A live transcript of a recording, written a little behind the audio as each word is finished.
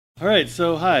All right,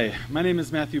 so hi, my name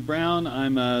is Matthew Brown.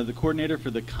 I'm the coordinator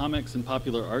for the Comics and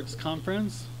Popular Arts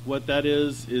Conference. What that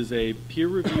is a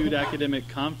peer-reviewed academic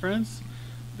conference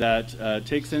that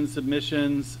takes in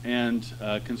submissions and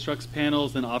constructs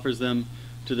panels and offers them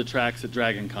to the tracks at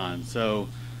DragonCon. So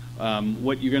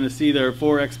what you're going to see, there are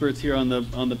 4 experts here on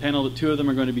the panel. 2 of them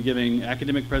are going to be giving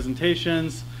academic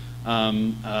presentations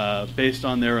based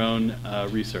on their own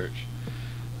research.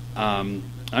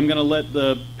 I'm going to let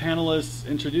the panelists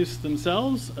introduce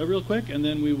themselves real quick, and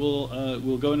then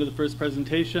we'll go into the first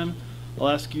presentation. I'll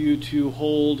ask you to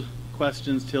hold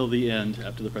questions till the end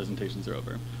after the presentations are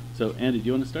over. So, Andy, do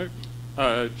you want to start?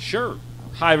 Sure.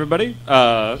 Hi, everybody.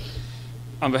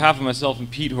 On behalf of myself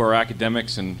and Pete, who are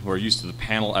academics and who are used to the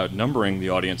panel outnumbering the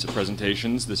audience at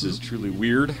presentations, this is truly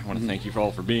weird. I want to thank you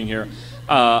all for being here.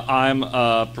 I'm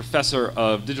a professor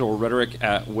of digital rhetoric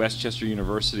at Westchester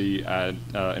University in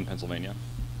Pennsylvania.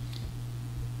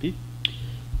 Pete?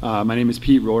 My name is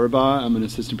Pete Rorabaugh. I'm an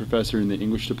assistant professor in the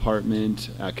English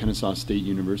department at Kennesaw State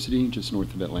University, just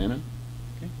north of Atlanta.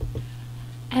 Okay.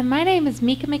 And my name is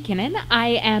Mika McKinnon. I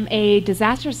am a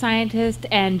disaster scientist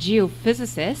and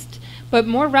geophysicist, but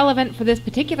more relevant for this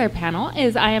particular panel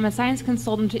is I am a science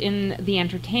consultant in the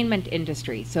entertainment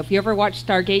industry. So if you ever watch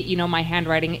Stargate, you know my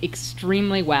handwriting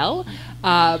extremely well.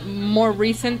 More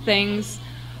recent things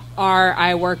are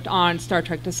I worked on Star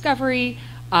Trek Discovery,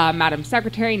 Madam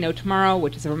Secretary, No Tomorrow,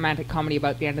 which is a romantic comedy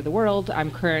about the end of the world.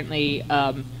 I'm currently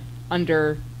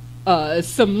under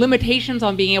some limitations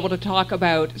on being able to talk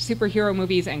about superhero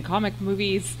movies and comic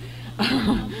movies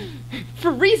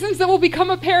for reasons that will become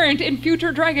apparent in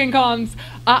future DragonCons.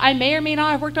 I may or may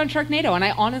not have worked on Sharknado, and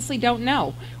I honestly don't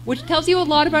know, which tells you a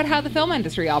lot about how the film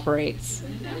industry operates.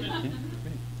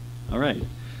 All right.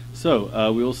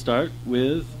 So we will start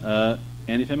with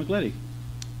Andy Famiglietti.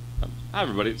 Hi,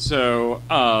 everybody. So,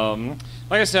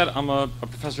 like I said, I'm a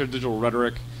professor of digital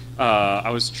rhetoric. I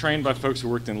was trained by folks who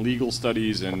worked in legal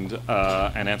studies and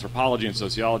anthropology and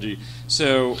sociology.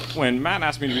 So when Matt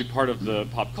asked me to be part of the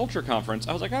pop culture conference,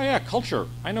 I was like, oh yeah, culture.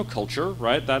 I know culture,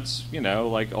 right? That's,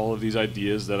 like all of these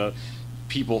ideas that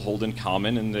people hold in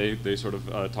common, and they sort of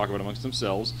talk about amongst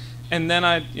themselves. And then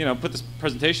I, put this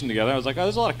presentation together. I was like, oh,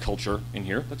 there's a lot of culture in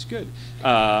here. That's good.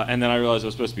 And then I realized it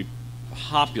was supposed to be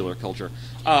popular culture.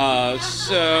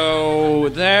 So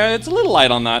it's a little light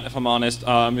on that, if I'm honest.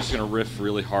 I'm just going to riff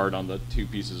really hard on the 2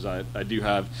 pieces I do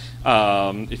have.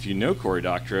 If you know Cory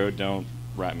Doctorow, don't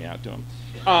rat me out to him.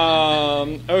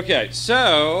 Okay,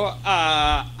 so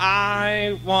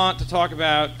I want to talk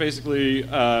about basically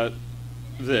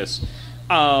this.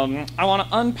 I want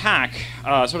to unpack,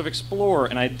 sort of explore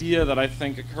an idea that I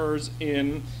think occurs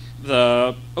in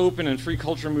the open and free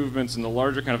culture movements and the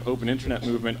larger kind of open internet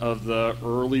movement of the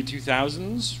early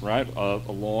 2000s, right,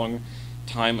 a long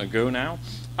time ago now.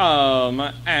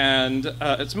 And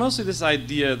it's mostly this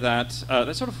idea that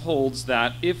that sort of holds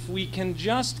that if we can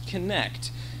just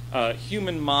connect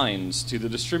human minds to the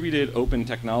distributed open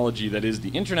technology that is the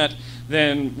internet,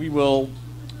 then we will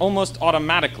almost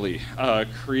automatically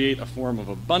create a form of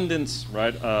abundance,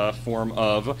 right? A form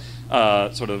of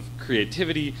sort of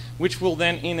creativity, which will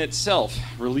then in itself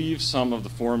relieve some of the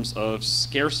forms of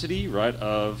scarcity, right?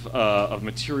 Of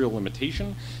material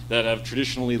limitation that have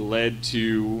traditionally led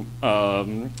to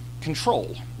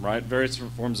control, right? Various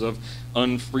forms of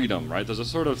unfreedom, right? There's a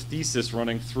sort of thesis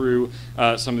running through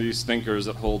some of these thinkers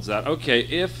that holds that, okay,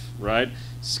 if, right,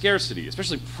 scarcity,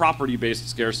 especially property-based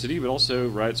scarcity, but also,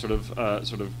 right, sort of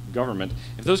government,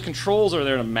 if those controls are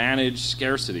there to manage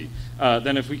scarcity,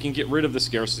 then if we can get rid of the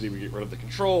scarcity, we get rid of the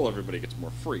control, everybody gets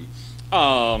more free.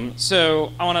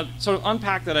 So I want to sort of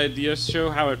unpack that idea, show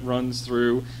how it runs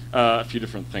through a few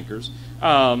different thinkers.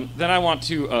 Then I want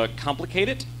to complicate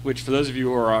it, which for those of you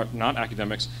who are not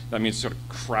academics, that means sort of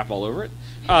crap all over it,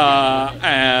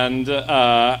 and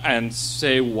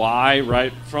say why,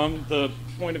 right, from the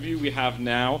point of view we have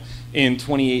now in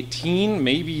 2018,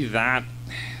 maybe that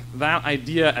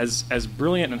idea, as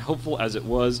brilliant and hopeful as it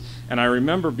was, and I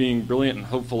remember being brilliant and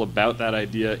hopeful about that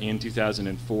idea in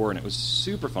 2004, and it was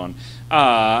super fun,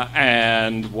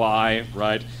 and why,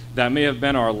 right, that may have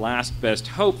been our last best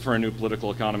hope for a new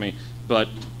political economy, but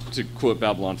to quote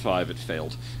Babylon 5, it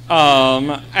failed.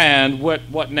 And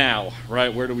what now,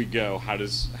 right? Where do we go? How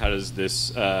does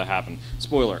this happen?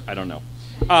 Spoiler, I don't know.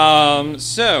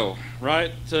 So,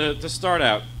 right, to start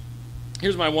out,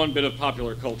 here's my one bit of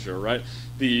popular culture, right?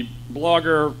 The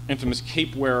blogger, infamous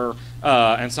cape wearer,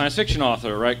 and science fiction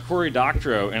author, right, Cory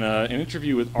Doctorow, in an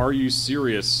interview with Are You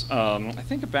Serious, I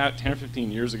think about 10 or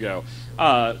 15 years ago,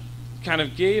 kind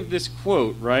of gave this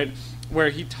quote, right, where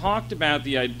he talked about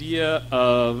the idea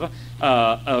of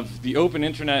the open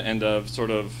internet and of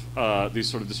sort of these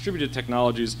sort of distributed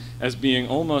technologies as being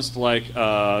almost like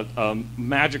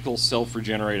magical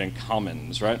self-regenerating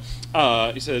commons, right?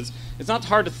 He says it's not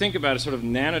hard to think about a sort of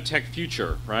nanotech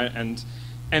future, right? And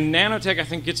nanotech, I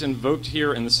think, gets invoked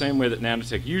here in the same way that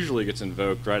nanotech usually gets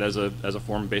invoked, right, as a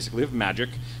form basically of magic,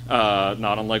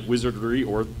 not unlike wizardry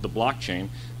or the blockchain,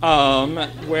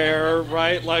 where,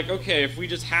 right, like, okay, if we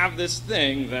just have this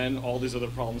thing, then all these other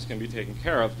problems can be taken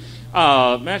care of.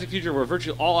 Nanotech future where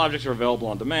virtually all objects are available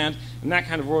on demand. In that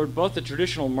kind of world, both the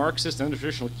traditional Marxist and the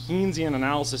traditional Keynesian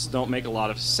analysis don't make a lot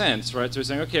of sense, right? So we're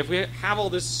saying, okay, if we have all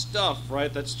this stuff,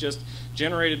 right, that's just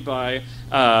generated by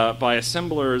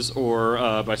assemblers or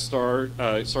by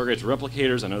Stargate's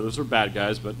replicators. I know those were bad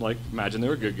guys, but like imagine they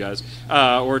were good guys.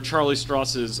 Or Charlie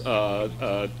Strauss's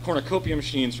cornucopia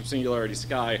machines from Singularity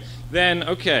Sky. Then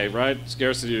okay, right?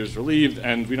 Scarcity is relieved,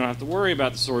 and we don't have to worry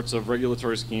about the sorts of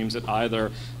regulatory schemes that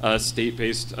either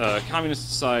state-based communist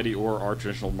society or our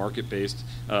traditional market-based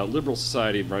liberal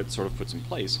society, right, sort of puts in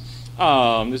place.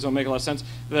 These don't make a lot of sense.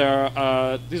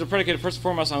 These are predicated first and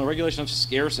foremost on the regulation of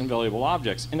scarce and valuable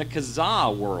objects. In a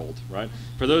Kazaa world, right?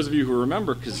 For those of you who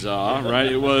remember Kazaa, right,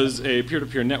 it was a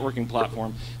peer-to-peer networking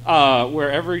platform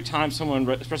where every time someone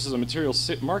expresses a material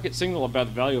market signal about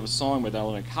the value of a song by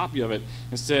downloading a copy of it,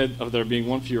 instead of there being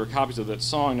one fewer copies of that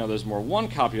song, now there's more one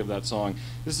copy of that song.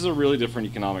 This is a really different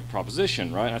economic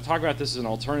proposition, right? And I talk about this as an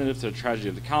alternative to the tragedy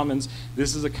of the commons.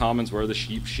 This is a commons where the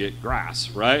sheep shit grass,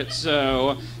 right?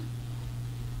 So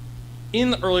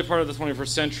in the early part of the 21st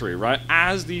century, right,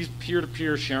 as these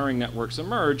peer-to-peer sharing networks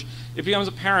emerge, it becomes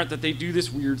apparent that they do this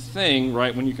weird thing,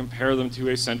 right, when you compare them to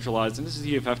a centralized, and this is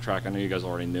the EFF track, I know you guys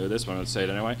already know this, but I'm going to say it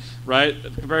anyway, right,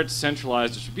 compared to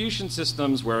centralized distribution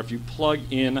systems where if you plug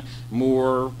in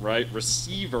more, right,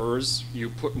 receivers,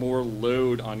 you put more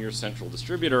load on your central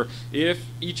distributor. If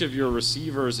each of your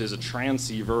receivers is a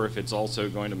transceiver, if it's also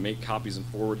going to make copies and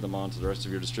forward them onto the rest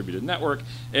of your distributed network,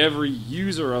 every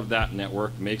user of that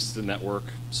network makes the network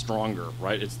stronger,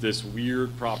 right? It's this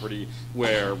weird property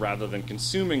where rather than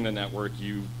consuming the network,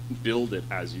 you build it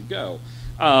as you go.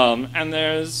 And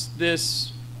there's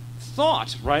this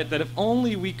thought, right, that if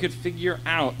only we could figure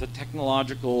out the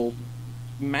technological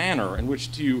manner in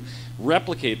which to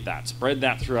replicate that, spread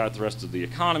that throughout the rest of the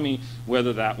economy,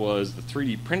 whether that was the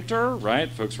 3D printer, right?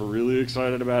 Folks were really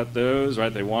excited about those,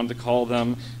 right? They wanted to call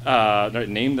them,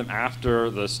 name them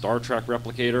after the Star Trek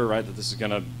replicator, right? That this is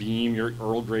going to beam your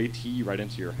Earl Grey tea right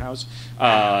into your house.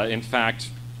 In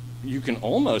fact, you can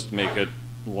almost make a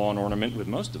lawn ornament with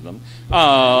most of them.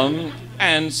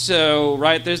 And so,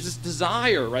 right, there's this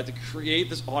desire, right, to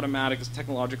create this automatic, this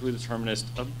technologically determinist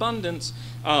abundance,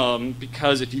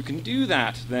 because if you can do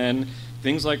that, then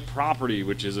things like property,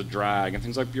 which is a drag, and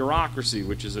things like bureaucracy,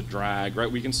 which is a drag,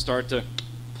 right, we can start to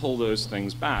pull those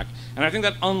things back. And I think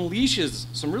that unleashes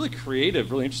some really creative,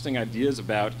 really interesting ideas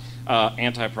about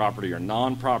anti-property or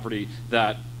non-property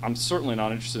that I'm certainly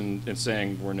not interested in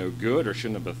saying were no good or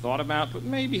shouldn't have been thought about, but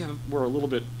maybe we're a little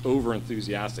bit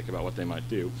over-enthusiastic about what they might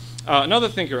do. Another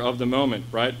thinker of the moment,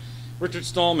 right? Richard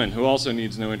Stallman, who also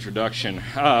needs no introduction,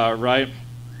 right?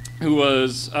 Who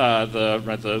was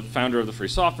the founder of the Free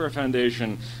Software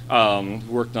Foundation, who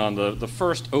worked on the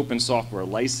first open software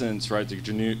license, right, the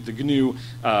GNU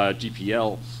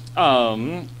GPL,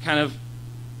 kind of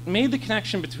made the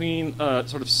connection between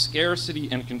sort of scarcity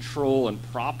and control and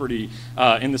property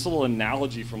in this little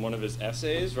analogy from one of his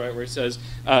essays, right, where he says,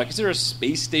 consider a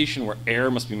space station where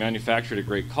air must be manufactured at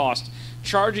great cost.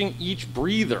 Charging each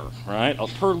breather, right,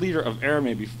 per liter of air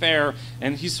may be fair,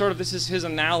 and he's sort of, this is his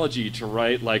analogy to,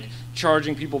 right, like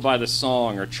charging people by the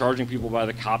song or charging people by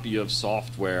the copy of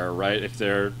software, right, if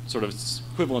they're sort of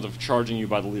equivalent of charging you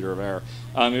by the liter of air.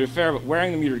 It may be fair, but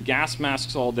wearing the metered gas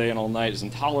masks all day and all night is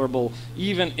intolerable,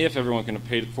 even if everyone can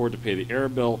afford to pay the air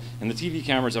bill, and the TV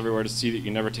cameras everywhere to see that you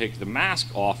never take the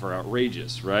mask off are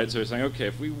outrageous, right? So he's saying, okay,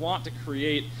 if we want to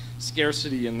create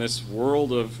scarcity in this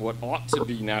world of what ought to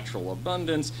be natural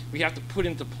abundance, we have to put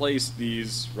into place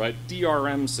these, right,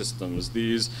 DRM systems,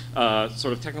 these sort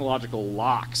of technological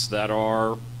locks that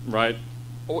are, right,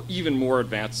 or even more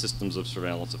advanced systems of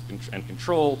surveillance and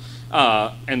control,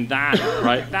 and that,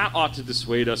 right, that ought to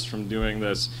dissuade us from doing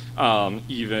this,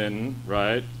 even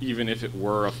if it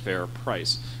were a fair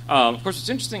price. Of course, what's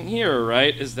interesting here,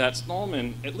 right, is that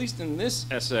Stallman, at least in this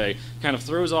essay, kind of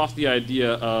throws off the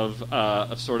idea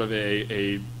of sort of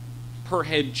a per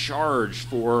head charge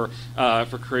for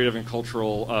creative and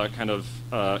cultural kind of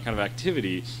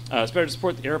activity. It's better to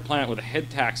support the air plant with a head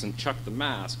tax and chuck the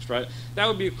masks, right? That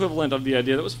would be equivalent of the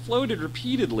idea that was floated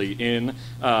repeatedly in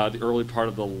the early part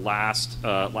of the last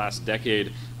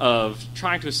decade of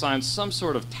trying to assign some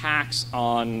sort of tax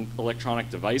on electronic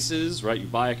devices, right? You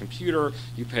buy a computer,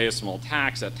 you pay a small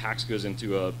tax, that tax goes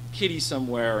into a kitty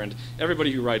somewhere, and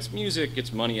everybody who writes music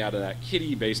gets money out of that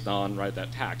kitty based on, right,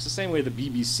 that tax. The same way the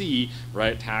BBC,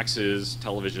 right, taxes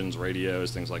televisions,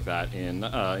 radios, things like that in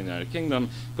the United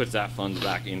Kingdom, puts that fund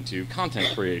back into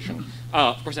content creation.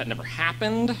 Of course, that never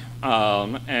happened,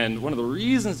 and one of the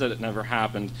reasons that it never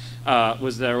happened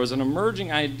was there was an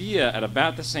emerging idea at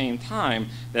about the same time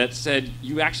that said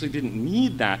you actually didn't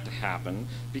need that to happen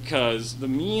because the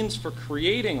means for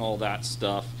creating all that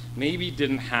stuff maybe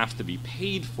didn't have to be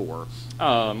paid for.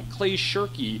 Clay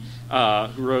Shirky,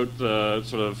 who wrote the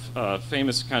sort of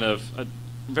famous kind of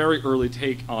very early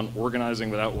take on organizing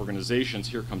without organizations,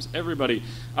 Here Comes Everybody,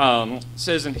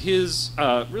 says in his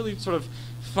really sort of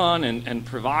fun and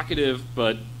provocative,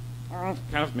 but kind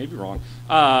of maybe wrong,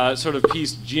 sort of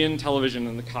piece, Gin, Television,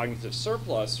 and the Cognitive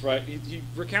Surplus, right? He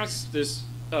recounts this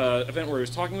event where he was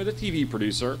talking with a TV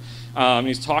producer.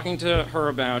 He's talking to her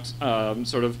about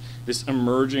sort of this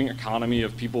emerging economy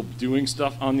of people doing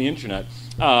stuff on the internet.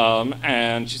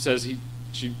 And she says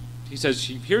he says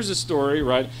she hears the story,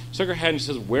 right? She shook her head and she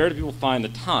says, where do people find the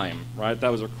time, right?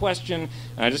 That was her question,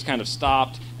 and I just kind of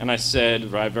stopped and I said,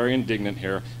 right, very indignant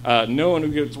here, no one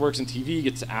who works in TV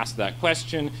gets to ask that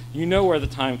question. You know where the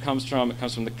time comes from. It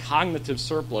comes from the cognitive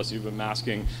surplus you've been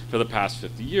masking for the past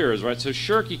 50 years, right? So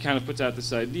Shirky kind of puts out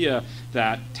this idea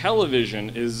that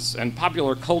television is, and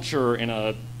popular culture in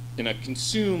a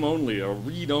consume-only, a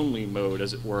read-only mode,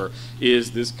 as it were,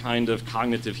 is this kind of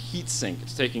cognitive heat sink.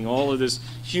 It's taking all of this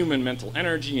human mental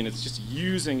energy and it's just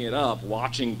using it up,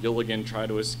 watching Gilligan try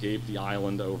to escape the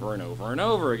island over and over and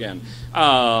over again.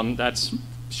 That's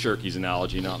Shirky's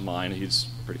analogy, not mine. He's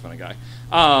a pretty funny guy.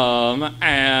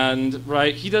 And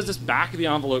right, he does this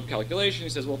back-of-the-envelope calculation. He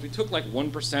says, well, if we took like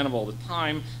 1% of all the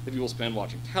time that people spend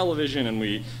watching television and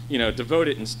we, devote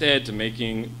it instead to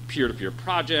making peer-to-peer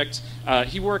projects,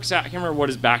 he works out, I can't remember what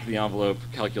his back-of-the-envelope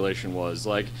calculation was,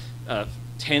 like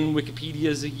 10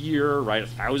 Wikipedias a year, right,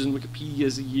 1,000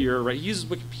 Wikipedias a year, right? He uses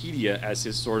Wikipedia as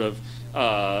his sort of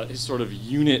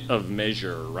unit of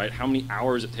measure, right? How many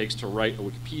hours it takes to write a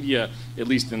Wikipedia, at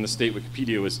least in the state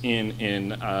Wikipedia was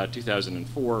in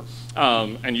 2004,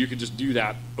 and you could just do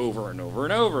that over and over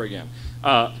and over again.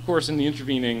 Of course, in the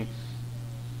intervening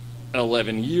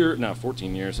 14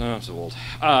 years, oh, I'm so old,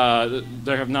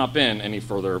 there have not been any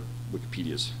further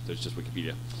Wikipedias. There's just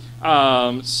Wikipedia.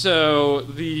 So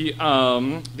the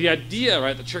idea,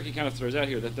 right, that Shirky kind of throws out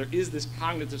here, that there is this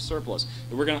cognitive surplus,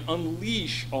 that we're going to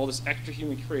unleash all this extra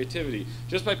human creativity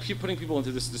just by putting people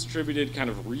into this distributed kind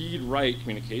of read-write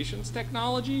communications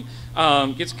technology,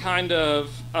 gets kind of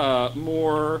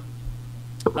more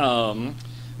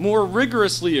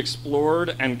rigorously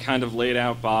explored and kind of laid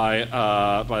out by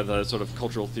the sort of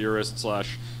cultural theorist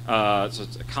slash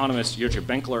economist Jurgen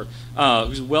Benkler,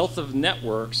 whose Wealth of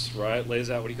Networks, right, lays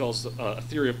out what he calls a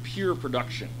theory of peer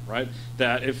production, right?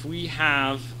 That if we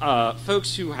have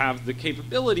folks who have the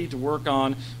capability to work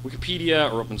on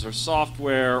Wikipedia or open source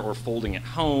software or folding at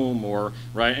home or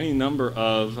right any number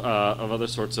of other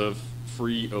sorts of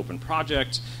free open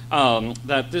projects,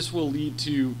 that this will lead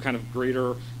to kind of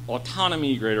greater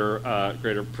autonomy, greater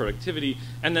productivity,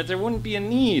 and that there wouldn't be a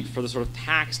need for the sort of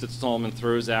tax that Stallman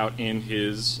throws out in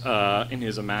his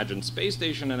imagined space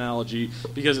station analogy,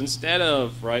 because instead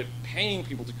of paying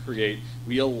people to create,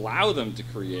 we allow them to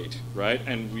create, right,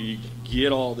 and we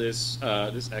get all this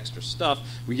this extra stuff.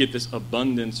 We get this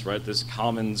abundance, right, this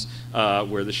commons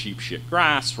where the sheep shit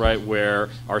grass, right, where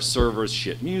our servers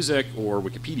shit music or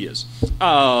Wikipedias,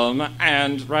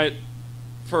 and right.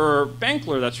 For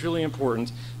Benkler, that's really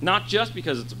important, not just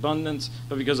because it's abundance,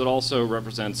 but because it also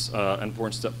represents an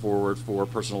important step forward for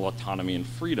personal autonomy and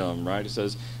freedom, right? It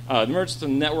says, the emergence of the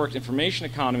networked information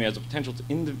economy has the potential to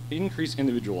increase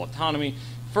individual autonomy.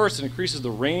 First, it increases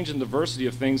the range and diversity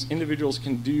of things individuals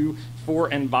can do for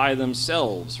and by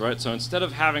themselves, right? So instead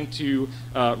of having to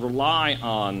rely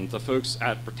on the folks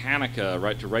at Britannica,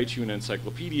 right, to write you an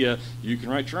encyclopedia, you can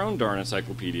write your own darn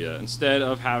encyclopedia. Instead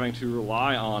of having to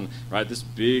rely on, right, this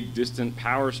big distant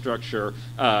power structure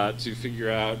to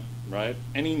figure out, right,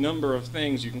 any number of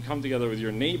things, you can come together with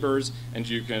your neighbors and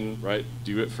you can, right,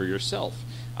 do it for yourself.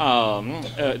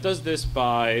 It does this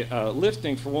by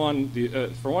lifting, for one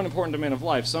important domain of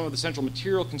life, some of the central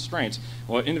material constraints,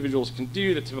 what individuals can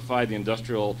do that typify the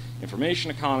industrial information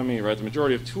economy, right? The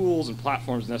majority of tools and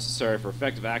platforms necessary for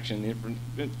effective action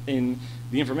in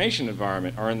the information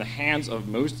environment are in the hands of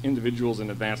most individuals in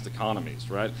advanced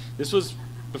economies, right? This was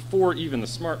before even the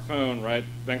smartphone, right?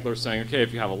 Benkler was saying, okay,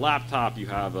 if you have a laptop, you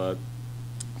have a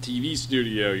TV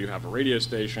studio, you have a radio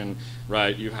station,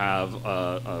 right? You have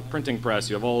a printing press,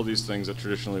 you have all of these things that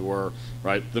traditionally were,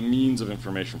 right, the means of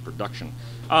information production.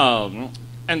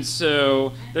 And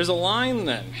so there's a line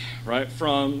then, right,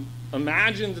 from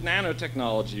imagined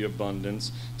nanotechnology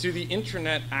abundance to the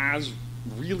internet as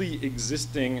really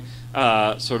existing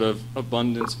sort of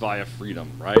abundance via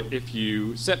freedom, right? If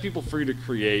you set people free to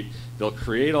create, they'll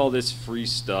create all this free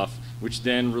stuff, which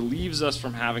then relieves us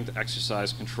from having to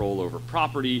exercise control over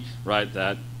property, right?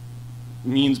 That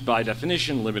means, by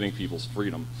definition, limiting people's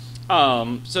freedom.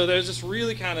 So there's this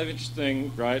really kind of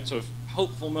interesting, right, sort of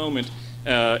hopeful moment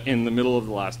in the middle of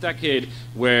the last decade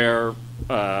where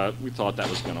we thought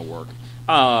that was going to work.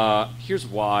 Here's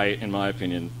why, in my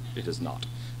opinion, it is not.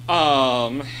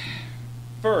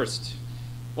 First,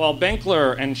 while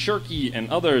Benkler and Shirky and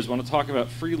others want to talk about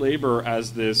free labor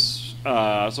as this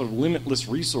sort of limitless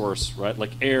resource, right,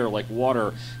 like air, like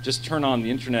water, just turn on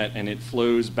the internet and it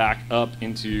flows back up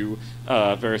into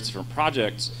various different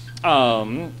projects,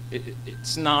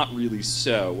 it's not really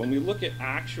so. When we look at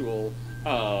actual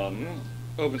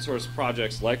open source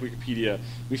projects like Wikipedia,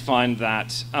 we find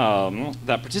that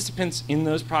that participants in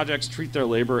those projects treat their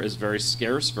labor as very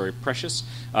scarce, very precious.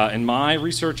 In my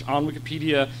research on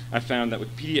Wikipedia, I found that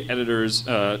Wikipedia editors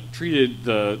treated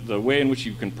the way in which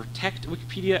you can protect a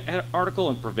Wikipedia article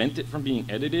and prevent it from being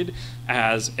edited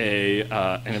as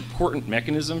an important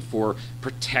mechanism for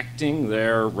protecting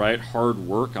their hard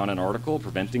work on an article,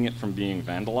 preventing it from being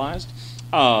vandalized.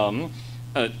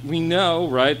 We know,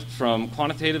 right, from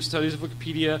quantitative studies of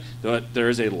Wikipedia that there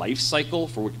is a life cycle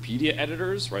for Wikipedia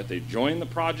editors, right? They join the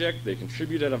project, they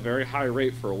contribute at a very high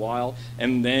rate for a while,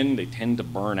 and then they tend to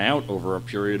burn out over a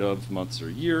period of months or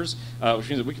years, which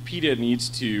means that Wikipedia needs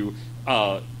to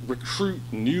recruit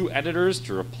new editors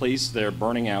to replace their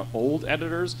burning out old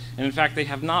editors. And in fact, they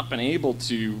have not been able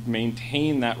to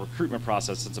maintain that recruitment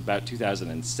process since about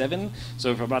 2007.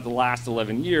 So for about the last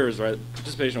 11 years, right,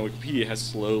 participation on Wikipedia has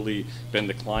slowly been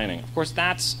declining. Of course,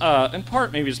 that's in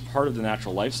part maybe just part of the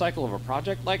natural life cycle of a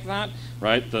project like that,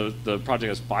 right? The project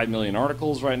has 5 million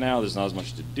articles right now. There's not as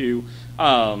much to do.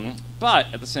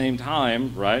 But at the same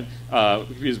time, right,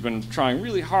 Wikipedia has been trying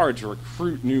really hard to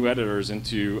recruit new editors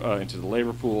into the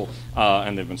labor pool,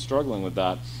 and they've been struggling with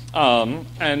that.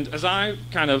 And as I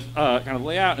kind of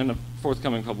lay out in a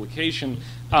forthcoming publication,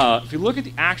 if you look at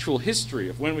the actual history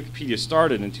of when Wikipedia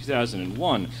started in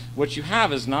 2001, what you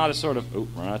have is not a sort of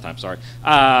we're out of time. Sorry,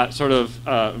 sort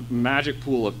of magic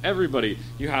pool of everybody.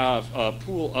 You have a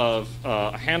pool of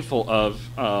a handful of,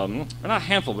 or not a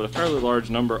handful, but a fairly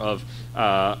large number of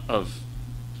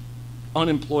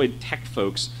unemployed tech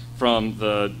folks from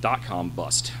the .com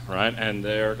bust, right? And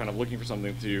they're kind of looking for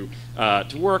something to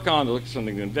work on. They're looking for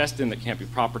something to invest in that can't be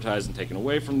propertized and taken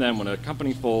away from them when a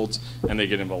company folds and they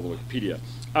get involved in Wikipedia.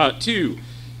 2,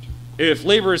 if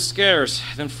labor is scarce,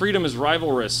 then freedom is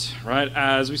rivalrous, right?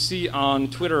 As we see on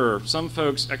Twitter, some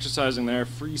folks exercising their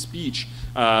free speech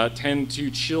tend to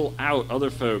chill out other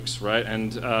folks, right,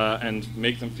 and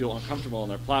make them feel uncomfortable on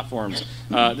their platforms.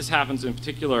 This happens in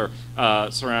particular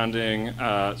surrounding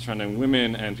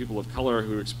women and people of color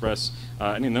who express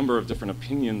any number of different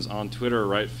opinions on Twitter,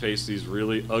 right, face these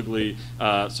really ugly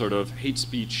sort of hate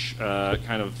speech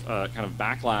kind of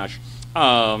backlash.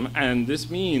 And this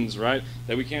means, right,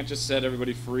 that we can't just set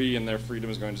everybody free and their freedom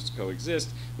is going to just coexist.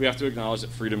 We have to acknowledge that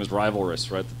freedom is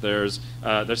rivalrous, right, that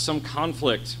there's some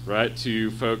conflict, right,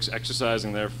 to folks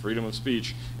exercising their freedom of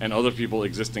speech and other people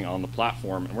existing on the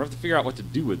platform. And we have to figure out what to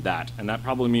do with that. And that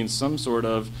probably means some sort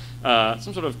of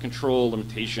control,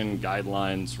 limitation,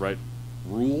 guidelines, right,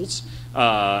 rules,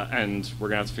 and we're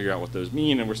going to have to figure out what those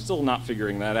mean, and we're still not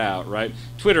figuring that out, right?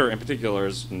 Twitter, in particular,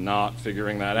 is not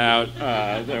figuring that out.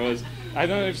 I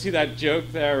don't know if you see that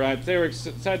joke there, right? They were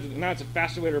decided to announce a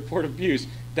faster way to report abuse.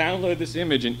 Download this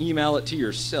image and email it to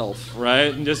yourself,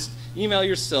 right? And just email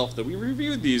yourself that we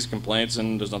reviewed these complaints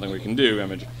and there's nothing we can do,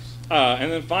 image. And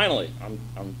then finally,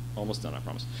 I'm almost done, I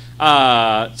promise.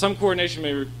 Some coordination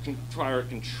may require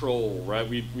control, right?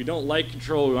 We don't like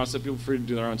control. We want to set people free to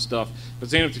do their own stuff. But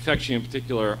Zeynep Tufekci in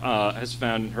particular has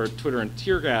found in her Twitter and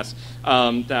tear gas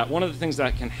that one of the things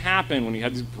that can happen when you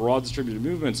have these broad distributed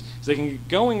movements is they can get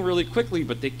going really quickly,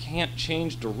 but they can't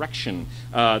change direction.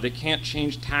 They can't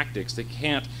change tactics. They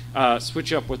can't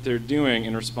switch up what they're doing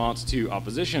in response to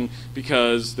opposition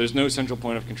because there's no central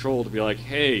point of control to be like,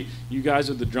 hey, you guys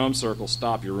with the drum circle,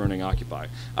 stop, you're ruining Occupy.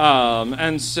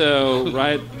 And so,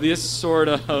 right, this sort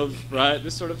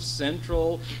of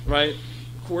central, right,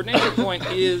 coordination point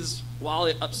is, while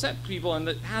it upset people and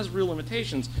it has real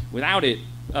limitations, without it,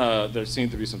 there seem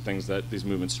to be some things that these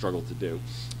movements struggle to do.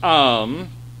 Zeynep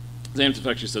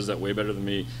Tufekci says that way better than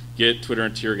me. Get Twitter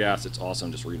and tear gas, it's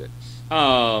awesome, just read it.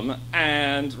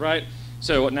 And, right,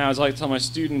 so now as I like to tell my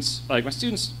students, like my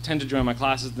students tend to join my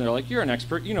classes and they're like, you're an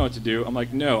expert, you know what to do. I'm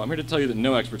like, no, I'm here to tell you that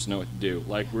no experts know what to do.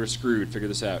 Like, we're screwed, figure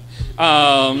this out.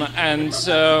 And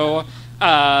so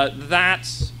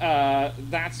that's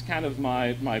kind of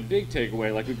my big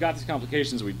takeaway. Like, we've got these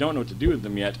complications, we don't know what to do with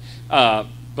them yet.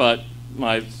 But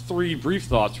my 3 brief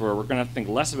thoughts were we're going to have to think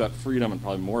less about freedom and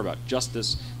probably more about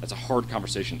justice. That's a hard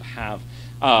conversation to have.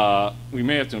 We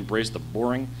may have to embrace the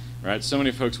boring. Right, so many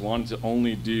folks wanted to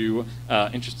only do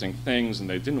interesting things, and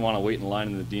they didn't want to wait in line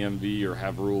in the DMV or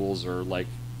have rules or like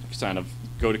kind of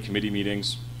go to committee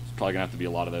meetings. It's probably gonna have to be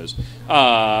a lot of those,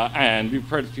 and be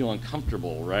prepared to feel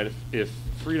uncomfortable. Right, if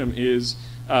freedom is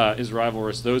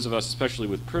rivalrous, those of us, especially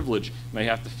with privilege, may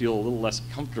have to feel a little less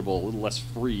comfortable, a little less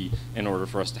free, in order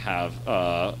for us to have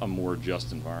a more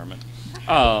just environment.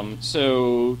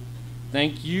 So,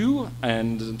 thank you,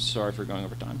 and I'm sorry for going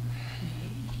over time.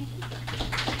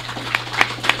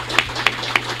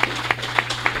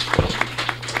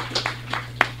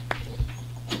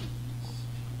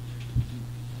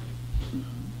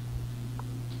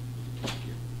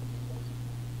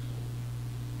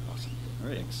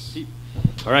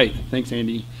 All right, thanks,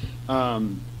 Andy.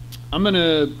 I'm going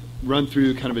to run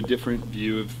through kind of a different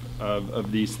view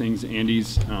of these things.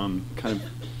 Andy's kind of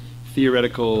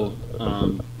theoretical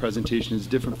presentation is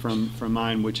different from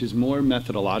mine, which is more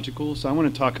methodological. So I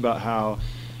want to talk about how,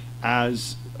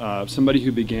 as somebody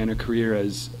who began a career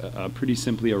as pretty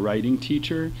simply a writing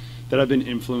teacher, that I've been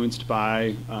influenced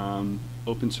by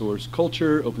open source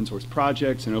culture, open source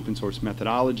projects, and open source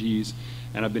methodologies,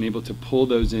 and I've been able to pull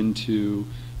those into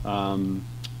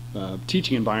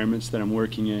teaching environments that I'm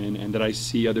working in, and that I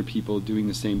see other people doing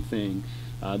the same thing.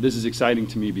 This is exciting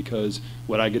to me because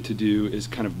what I get to do is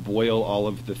kind of boil all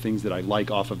of the things that I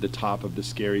like off of the top of the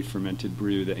scary fermented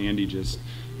brew that Andy just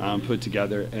put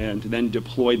together, and then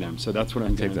deploy them. So that's what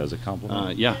I'm going to take that as a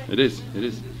compliment. Yeah, it is. It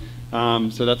is.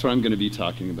 So that's what I'm going to be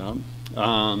talking about.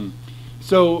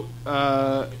 So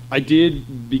I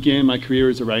did begin my career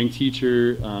as a writing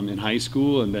teacher in high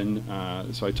school, and then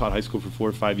so I taught high school for 4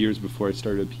 or 5 years before I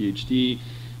started a PhD.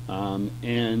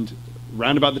 And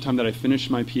round about the time that I finished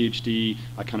my PhD,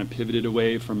 I kind of pivoted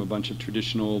away from a bunch of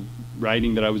traditional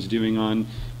writing that I was doing on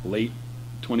late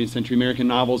 20th century American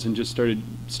novels and just started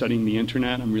studying the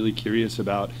internet. I'm really curious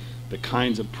about the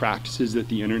kinds of practices that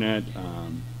the internet,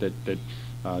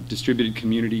 distributed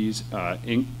communities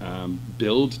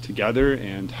build together,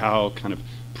 and how kind of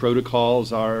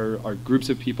protocols are groups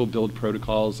of people build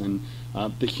protocols, and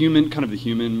the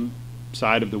human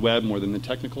side of the web more than the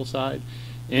technical side.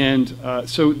 And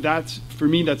so that's, for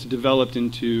me, that's developed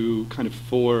into kind of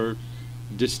 4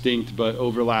 distinct but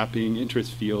overlapping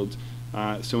interest fields.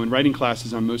 So in writing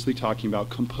classes, I'm mostly talking about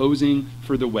composing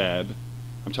for the web.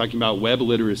 I'm talking about web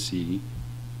literacy,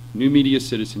 new media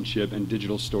citizenship, and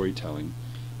digital storytelling.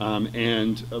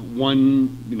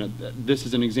 This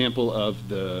is an example of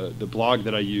the blog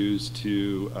that I use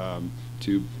to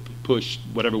push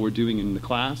whatever we're doing in the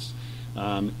class.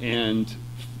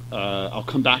 I'll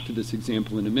come back to this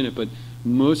example in a minute, but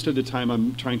most of the time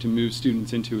I'm trying to move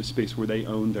students into a space where they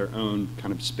own their own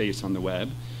kind of space on the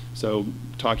web. So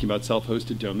talking about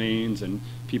self-hosted domains and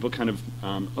people kind of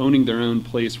owning their own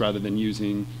place rather than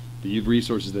using the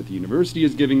resources that the university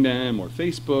is giving them, or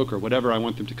Facebook, or whatever. I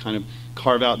want them to kind of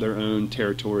carve out their own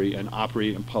territory and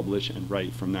operate and publish and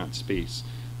write from that space.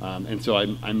 And so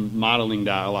I'm modeling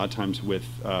that a lot of times with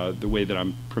the way that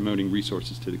I'm promoting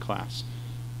resources to the class.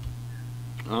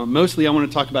 Mostly I want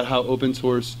to talk about how open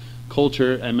source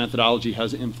culture and methodology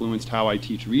has influenced how I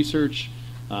teach research,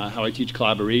 how I teach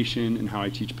collaboration, and how I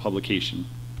teach publication.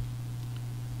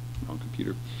 Wrong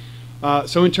computer.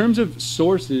 So in terms of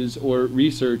sources or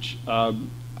research,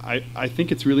 I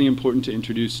think it's really important to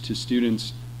introduce to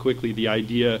students quickly the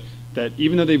idea that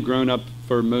even though they've grown up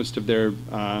for most of their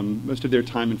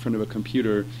time in front of a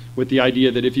computer with the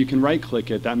idea that if you can right-click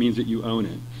it, that means that you own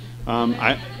it.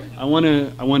 I want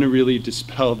to really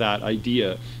dispel that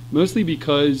idea, mostly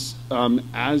because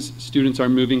as students are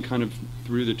moving kind of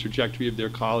through the trajectory of their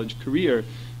college career,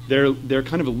 they're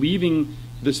kind of leaving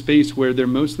the space where they're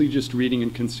mostly just reading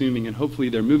and consuming, and hopefully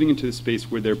they're moving into the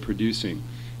space where they're producing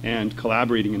and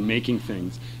collaborating and making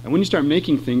things. And when you start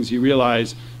making things, you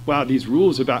realize, wow, these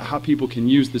rules about how people can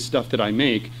use the stuff that I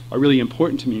make are really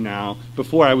important to me now.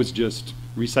 Before I was just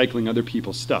recycling other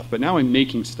people's stuff, but now I'm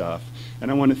making stuff,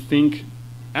 and I want to think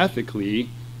ethically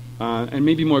and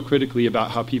maybe more critically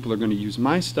about how people are going to use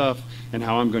my stuff and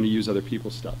how I'm going to use other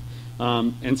people's stuff.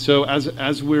 And so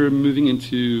as we're moving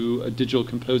into a digital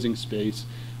composing space,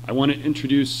 I want to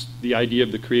introduce the idea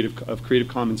of the Creative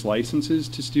Commons licenses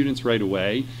to students right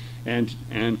away, and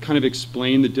kind of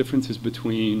explain the differences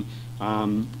between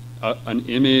an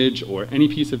image or any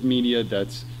piece of media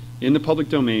that's in the public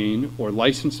domain or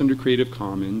licensed under Creative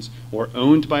Commons or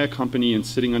owned by a company and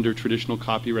sitting under traditional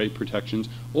copyright protections,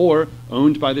 or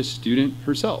owned by the student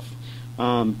herself.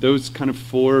 Those kind of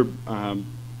four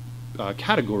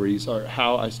categories are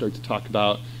how I start to talk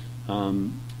about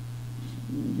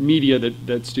media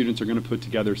that students are going to put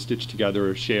together, stitch together,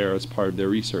 or share as part of their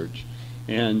research.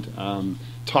 And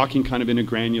talking kind of in a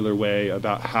granular way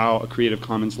about how a Creative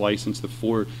Commons license, the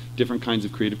four different kinds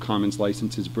of Creative Commons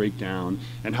licenses break down,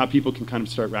 and how people can kind of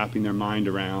start wrapping their mind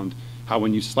around how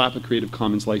when you slap a Creative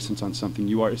Commons license on something,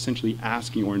 you are essentially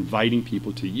asking or inviting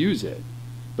people to use it,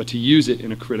 but to use it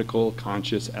in a critical,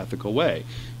 conscious, ethical way,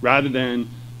 rather than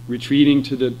retreating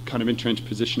to the kind of entrenched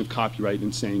position of copyright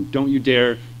and saying, don't you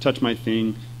dare touch my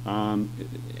thing,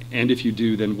 and if you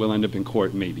do, then we'll end up in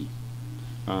court, maybe.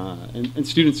 And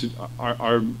students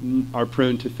are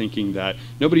prone to thinking that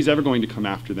nobody's ever going to come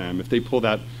after them. If they pull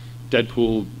that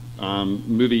Deadpool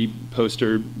movie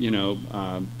poster,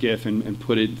 GIF and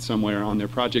put it somewhere on their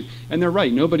project, and they're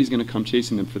right, nobody's going to come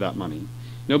chasing them for that money.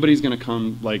 Nobody's going to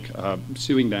come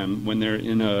suing them when they're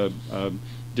in a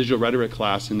digital rhetoric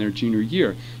class in their junior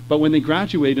year. But when they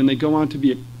graduate and they go on to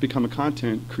become a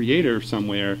content creator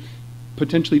somewhere,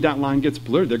 potentially that line gets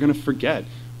blurred. They're going to forget,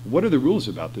 what are the rules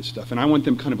about this stuff? And I want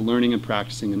them kind of learning and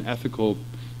practicing an ethical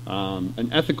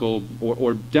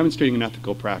or demonstrating an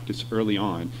ethical practice early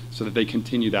on, so that they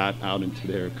continue that out into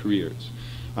their careers.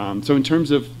 So in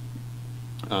terms of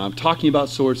talking about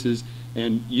sources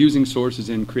and using sources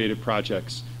in creative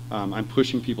projects, I'm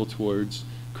pushing people towards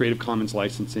Creative Commons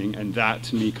licensing, and that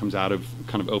to me comes out of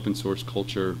kind of open source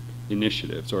culture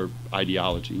initiatives or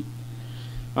ideology.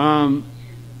 And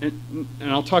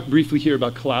I'll talk briefly here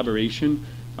about collaboration.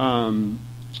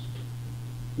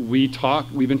 We've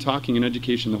been talking in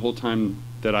education the whole time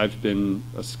that I've been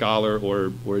a scholar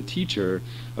or a teacher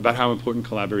about how important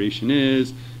collaboration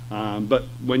is. But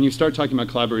when you start talking about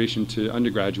collaboration to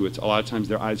undergraduates, a lot of times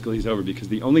their eyes glaze over, because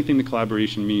the only thing that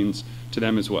collaboration means to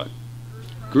them is what?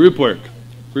 Group work.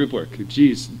 Group work.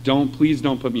 Geez, please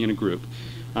don't put me in a group.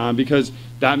 Because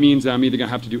that means that I'm either going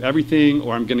to have to do everything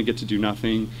or I'm going to get to do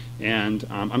nothing. And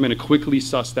I'm going to quickly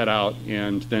suss that out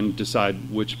and then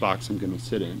decide which box I'm going to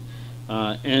sit in.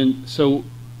 And so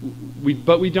we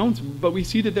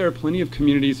see that there are plenty of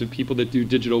communities of people that do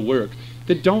digital work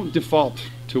that don't default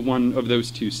to one of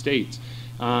those two states.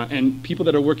 And people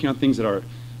that are working on things that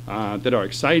are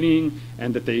exciting,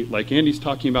 and that they, like Andy's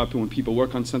talking about, when people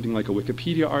work on something like a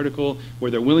Wikipedia article, where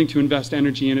they're willing to invest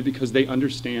energy in it because they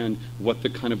understand what the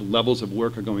kind of levels of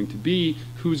work are going to be,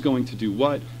 who's going to do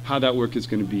what, how that work is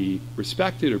going to be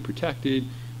respected or protected,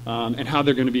 and how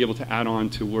they're going to be able to add on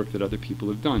to work that other people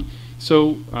have done.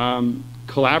 So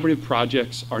collaborative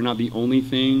projects are not the only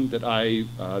thing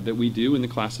that we do in the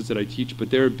classes that I teach,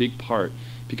 but they're a big part,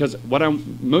 because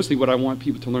mostly what I want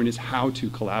people to learn is how to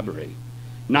collaborate.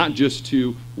 Not just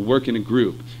to work in a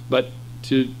group, but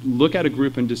to look at a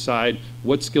group and decide,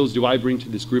 what skills do I bring to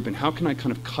this group, and how can I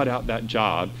kind of cut out that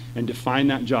job and define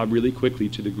that job really quickly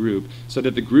to the group, so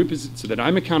that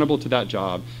I'm accountable to that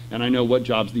job and I know what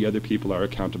jobs the other people are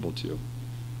accountable to.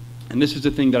 And this is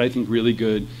a thing that I think really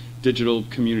good digital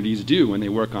communities do when they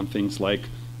work on things like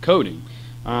coding.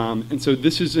 And so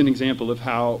this is an example of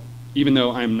how, even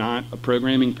though I'm not a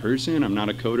programming person, I'm not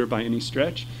a coder by any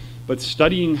stretch, but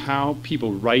studying how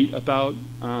people write about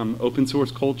open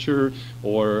source culture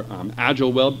or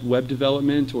agile web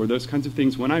development or those kinds of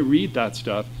things, when I read that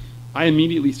stuff, I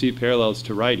immediately see parallels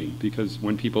to writing, because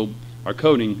when people are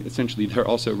coding, essentially they're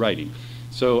also writing.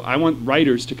 So I want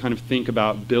writers to kind of think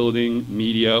about building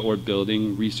media or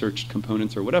building research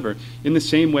components or whatever in the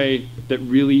same way that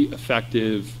really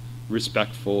effective,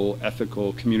 respectful,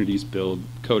 ethical communities build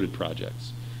coded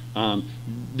projects.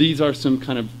 These are some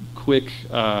kind of quick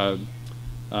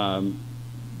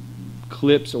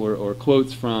clips or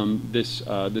quotes from this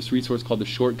resource called the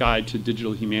Short Guide to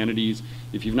Digital Humanities.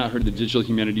 If you've not heard of the digital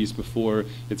humanities before,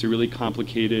 it's a really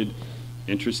complicated,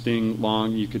 interesting,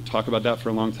 long, you could talk about that for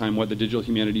a long time, what the digital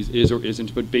humanities is or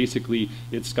isn't, but basically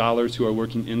it's scholars who are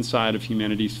working inside of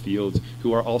humanities fields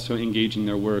who are also engaging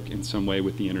their work in some way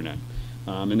with the internet.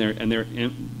 And they're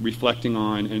reflecting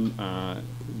on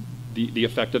the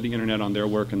effect of the internet on their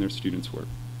work and their students' work.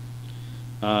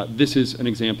 This is an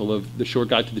example of the Short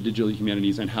Guide to the Digital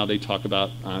Humanities and how they talk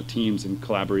about teams and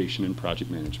collaboration and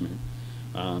project management.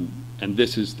 And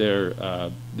this is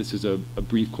a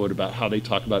brief quote about how they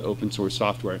talk about open source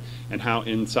software and how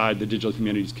inside the digital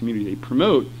humanities community they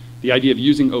promote the idea of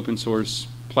using open source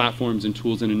platforms and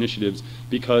tools and initiatives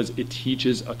because it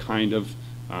teaches a kind of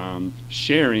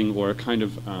sharing or a kind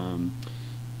of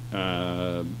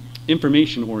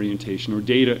information orientation or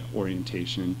data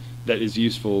orientation that is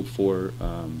useful for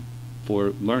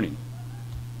learning.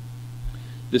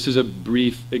 This is a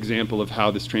brief example of how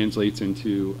this translates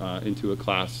into a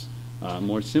class.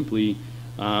 More simply,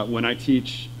 when I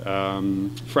teach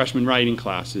freshman writing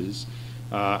classes,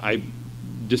 I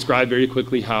describe very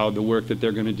quickly how the work that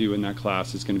they're going to do in that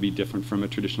class is going to be different from a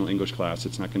traditional English class.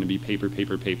 It's not going to be paper,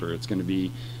 paper, paper. It's going to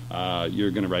be,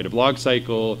 you're going to write a blog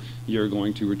cycle, you're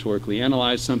going to rhetorically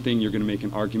analyze something, you're going to make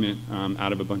an argument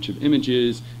out of a bunch of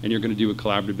images, and you're going to do a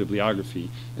collaborative bibliography.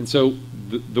 And so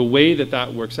the way that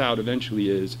that works out eventually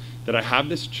is that I have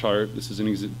this chart, this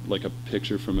is like a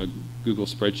picture from a Google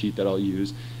spreadsheet that I'll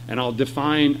use, and I'll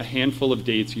define a handful of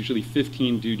dates, usually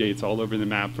 15 due dates all over the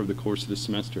map for the course of the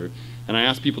semester, and I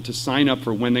ask people to sign up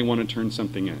for when they want to turn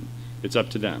something in. It's up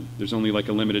to them. There's only like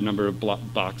a limited number of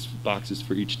boxes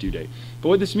for each due date. But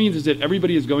what this means is that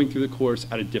everybody is going through the course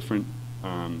at a different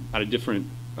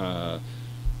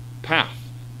path.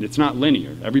 It's not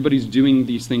linear. Everybody's doing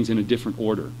these things in a different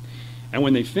order. And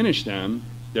when they finish them,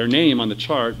 their name on the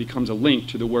chart becomes a link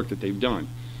to the work that they've done.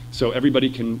 So everybody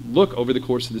can look over the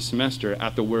course of the semester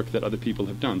at the work that other people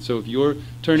have done. So if you're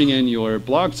turning in your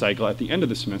blog cycle at the end of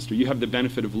the semester, you have the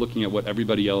benefit of looking at what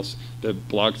everybody else, the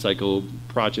blog cycle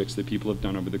projects that people have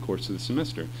done over the course of the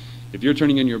semester. If you're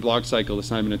turning in your blog cycle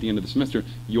assignment at the end of the semester,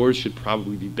 yours should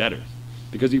probably be better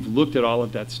because you've looked at all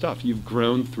of that stuff. You've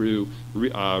grown through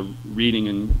reading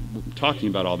and talking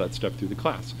about all that stuff through the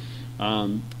class.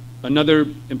 Another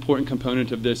important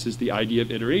component of this is the idea of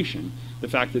iteration. The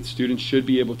fact that students should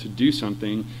be able to do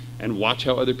something and watch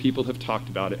how other people have talked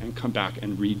about it and come back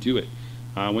and redo it.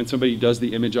 When somebody does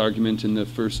the image argument in the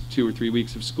first 2 or 3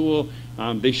 weeks of school,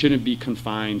 they shouldn't be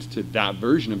confined to that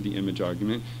version of the image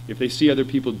argument. If they see other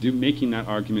people making that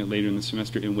argument later in the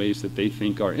semester in ways that they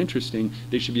think are interesting,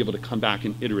 they should be able to come back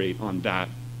and iterate on that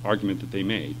argument that they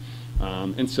made.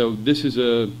 And so this is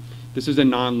a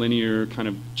nonlinear kind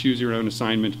of choose your own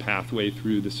assignment pathway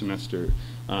through the semester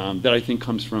that I think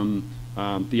comes from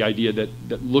the idea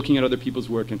that looking at other people's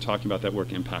work and talking about that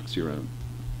work impacts your own.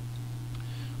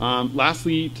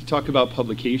 Lastly, to talk about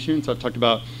publication, so I've talked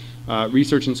about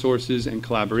research and sources and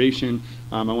collaboration.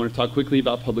 I want to talk quickly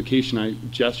about publication. I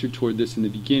gestured toward this in the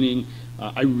beginning.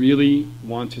 I really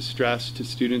want to stress to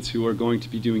students who are going to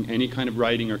be doing any kind of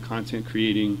writing or content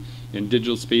creating in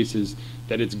digital spaces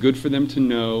that it's good for them to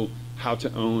know how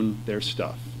to own their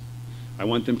stuff. I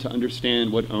want them to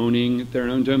understand what owning their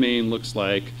own domain looks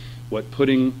like, what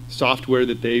putting software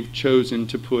that they've chosen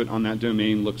to put on that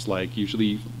domain looks like.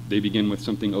 Usually they begin with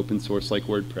something open source like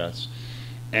WordPress.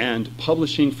 And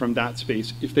publishing from that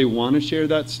space, if they want to share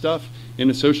that stuff in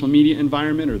a social media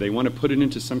environment or they want to put it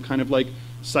into some kind of like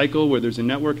cycle where there's a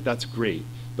network, that's great.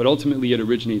 But ultimately it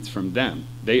originates from them.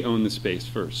 They own the space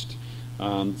first.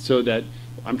 So that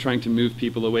I'm trying to move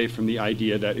people away from the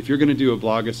idea that if you're going to do a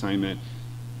blog assignment,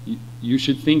 you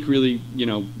should think really,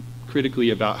 critically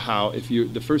about how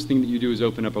the first thing that you do is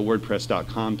open up a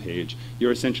WordPress.com page,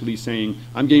 you're essentially saying,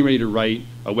 I'm getting ready to write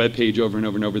a web page over and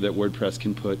over and over that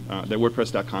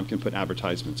WordPress.com can put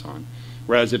advertisements on.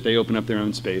 Whereas if they open up their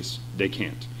own space, they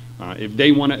can't. If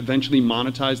they want to eventually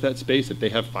monetize that space, if they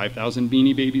have 5,000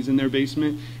 Beanie Babies in their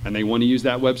basement and they want to use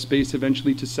that web space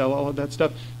eventually to sell all of that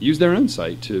stuff, use their own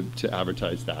site to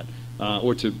advertise that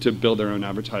or to build their own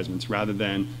advertisements rather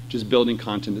than just building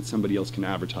content that somebody else can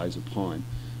advertise upon.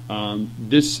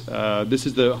 This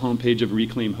is the homepage of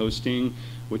Reclaim Hosting,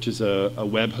 which is a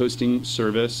web hosting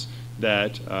service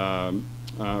that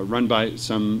run by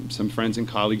some friends and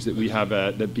colleagues that we have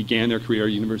that began their career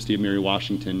at University of Mary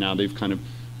Washington. Now they've kind of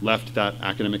left that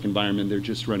academic environment. They're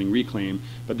just running Reclaim.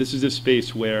 But this is a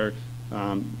space where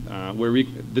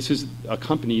this is a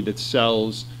company that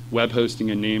sells web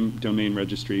hosting and name domain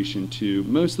registration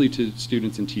mostly to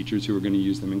students and teachers who are going to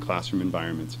use them in classroom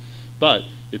environments. But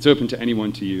it's open to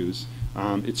anyone to use.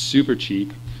 It's super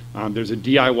cheap. There's a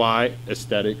DIY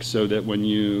aesthetic, so that when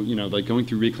like going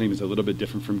through Reclaim is a little bit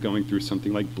different from going through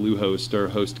something like Bluehost or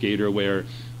HostGator, where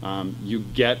you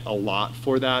get a lot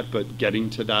for that, but getting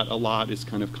to that a lot is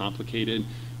kind of complicated.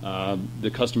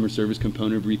 The customer service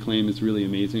component of Reclaim is really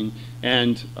amazing.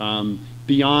 And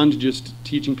beyond just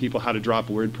teaching people how to drop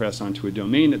WordPress onto a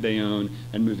domain that they own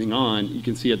and moving on, you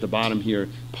can see at the bottom here,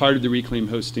 part of the Reclaim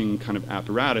hosting kind of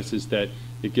apparatus is that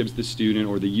it gives the student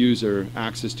or the user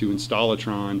access to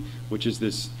Installatron, which is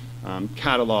this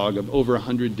catalog of over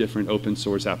 100 different open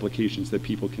source applications that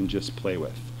people can just play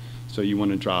with. So you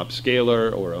want to drop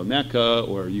Scalar or Omeka,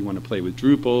 or you want to play with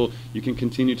Drupal, you can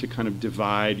continue to kind of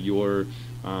divide your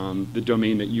the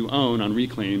domain that you own on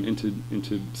Reclaim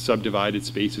into subdivided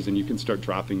spaces, and you can start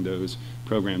dropping those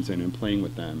programs in and playing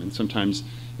with them. And sometimes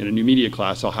in a new media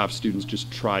class, I'll have students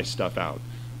just try stuff out,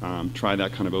 try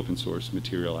that kind of open source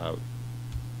material out.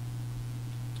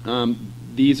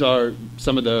 These are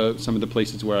some of the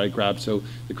places where I grab. So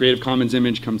the Creative Commons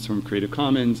image comes from Creative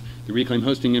Commons. The Reclaim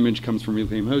Hosting image comes from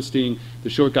Reclaim Hosting. The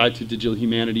Short Guide to Digital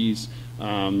Humanities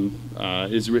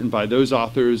is written by those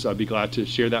authors. I'd be glad to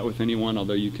share that with anyone,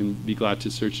 although you can be glad to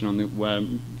search it on the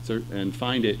web and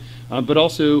find it. But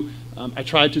also, I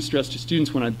try to stress to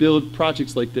students when I build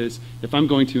projects like this, if I'm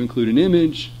going to include an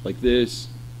image like this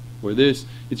or this,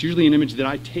 it's usually an image that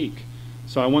I take.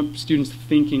 So I want students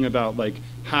thinking about like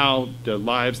how the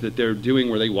lives that they're doing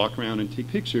where they walk around and take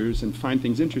pictures and find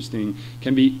things interesting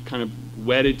can be kind of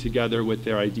wedded together with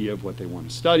their idea of what they want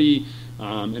to study,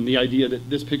 and the idea that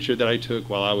this picture that I took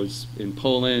while I was in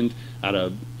Poland at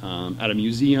a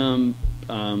museum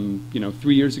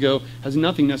 3 years ago has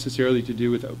nothing necessarily to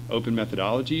do with open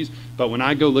methodologies, but when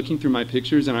I go looking through my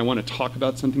pictures and I want to talk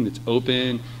about something that's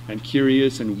open and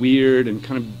curious and weird and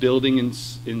kind of building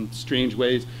in strange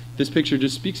ways, this picture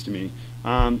just speaks to me.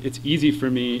 It's easy for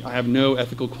me. I have no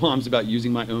ethical qualms about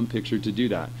using my own picture to do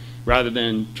that, rather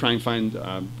than try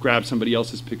and grab somebody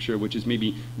else's picture, which is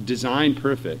maybe design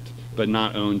perfect, but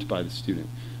not owned by the student.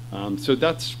 So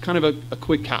that's kind of a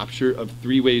quick capture of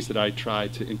 3 ways that I try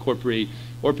to incorporate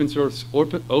open source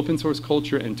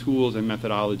culture and tools and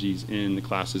methodologies in the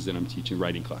classes that I'm teaching,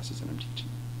 writing classes that I'm teaching.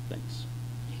 Thanks.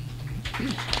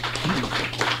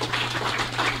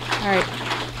 All right.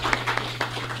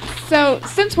 So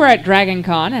since we're at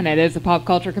DragonCon, and it is a pop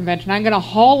culture convention, I'm going to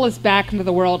haul us back into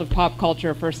the world of pop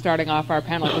culture for starting off our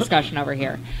panel discussion over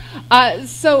here.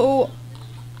 So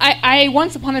I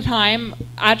once upon a time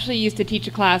actually used to teach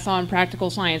a class on practical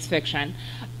science fiction,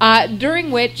 during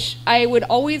which I would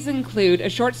always include a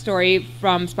short story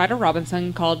from Spider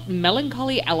Robinson called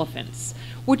Melancholy Elephants,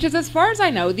 which is, as far as I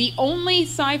know, the only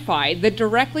sci-fi that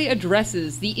directly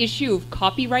addresses the issue of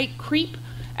copyright creep,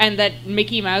 and that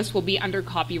Mickey Mouse will be under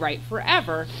copyright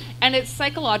forever, and its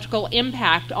psychological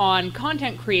impact on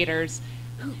content creators,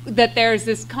 that there's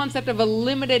this concept of a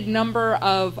limited number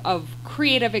of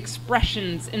creative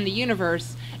expressions in the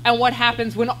universe, and what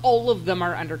happens when all of them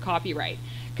are under copyright.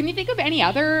 Can you think of any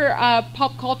other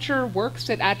pop culture works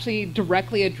that actually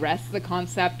directly address the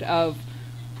concept of...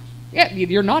 Yeah,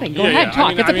 you're nodding. Go ahead,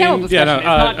 talk. It's a panel discussion. It's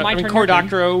not my turn. Cory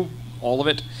Doctorow, all of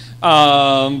it.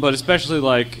 But especially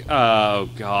like, oh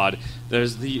god,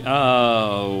 there's the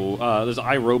there's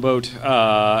iRobot,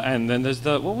 and then there's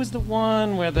what was the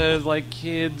one where there's like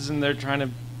kids and they're trying to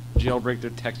jailbreak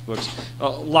their textbooks. A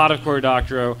lot of Cory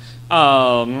Doctorow.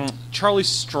 Charlie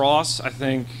Stross, I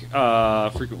think,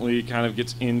 frequently kind of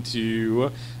gets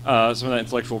into some of that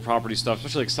intellectual property stuff,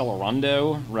 especially like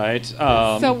Celerando, right?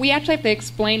 So we actually have to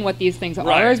explain what these things are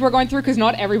as we're going through, because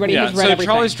not everybody has read everything.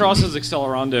 Charlie Stross's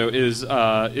Accelerando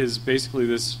is basically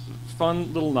this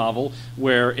fun little novel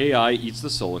where AI eats the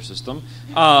solar system,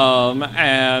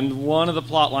 and one of the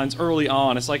plot lines early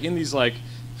on, it's like in these like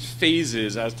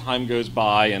phases as time goes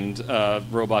by and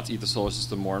robots eat the solar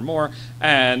system more and more,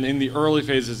 and in the early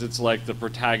phases it's like the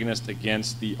protagonist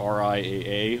against the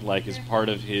RIAA, like is part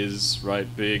of his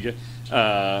big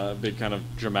kind of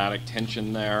dramatic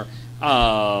tension there.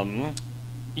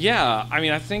 Yeah, I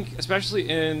mean, I think especially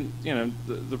in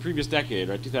the previous decade,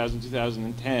 right, 2000,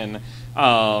 2010,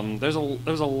 there's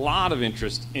a lot of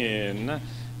interest in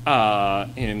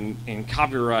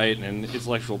copyright and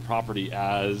intellectual property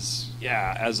as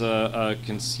a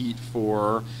conceit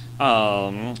for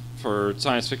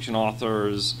science fiction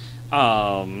authors.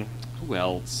 Who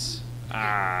else?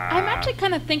 I'm actually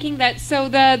kind of thinking that, so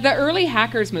the early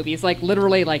Hackers movies, like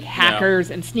literally like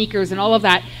Hackers and Sneakers and all of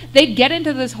that, they'd get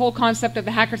into this whole concept of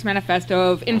the Hackers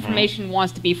Manifesto of information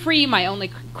wants to be free, my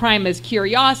only crime is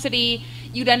curiosity.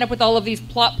 you'd end up with all of these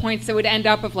plot points that would end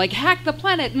up of like, hack the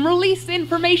planet and release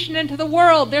information into the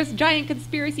world. There's giant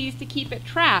conspiracies to keep it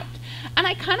trapped. And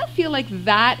I kind of feel like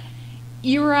that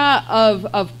era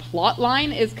of plot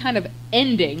line is kind of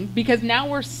ending, because now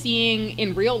we're seeing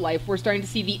in real life, we're starting to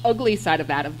see the ugly side of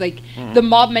that, of like the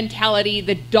mob mentality,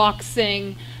 the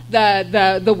doxing,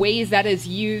 the ways that is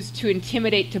used to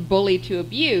intimidate, to bully, to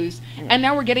abuse. And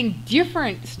now we're getting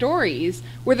different stories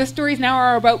where the stories now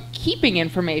are about keeping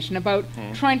information, about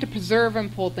trying to preserve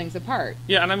and pull things apart.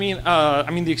 Yeah, and I mean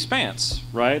The Expanse,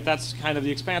 right? That's kind of,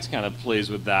 The Expanse kind of plays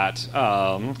with that,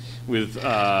 with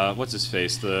what's his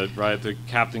face, the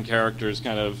captain character's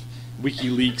kind of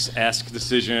WikiLeaks-esque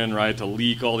decision, right, to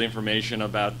leak all the information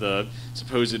about the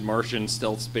supposed Martian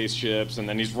stealth spaceships, and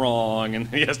then he's wrong, and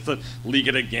he has to leak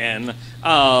it again.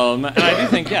 And I do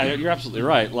think, yeah, you're absolutely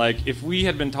right. Like, if we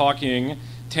had been talking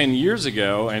 10 years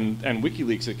ago and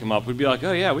WikiLeaks had come up, we'd be like,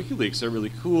 oh yeah, WikiLeaks, they're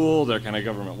really cool, they're kind of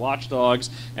government watchdogs,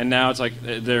 and now it's like,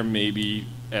 they're maybe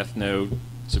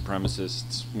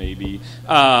ethno-supremacists, maybe.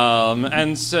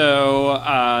 And so,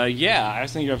 yeah, I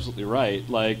think you're absolutely right.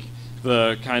 Like,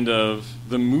 the kind of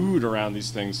the mood around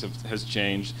these things has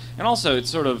changed, and also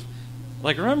it's sort of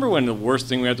like, remember when the worst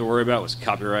thing we had to worry about was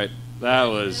copyright? That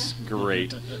was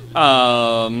great.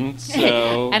 So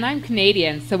and I'm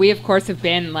Canadian, so we of course have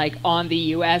been like on the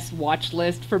U.S. watch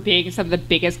list for being some of the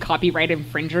biggest copyright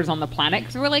infringers on the planet.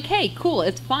 Because we're like, hey, cool,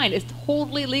 it's fine, it's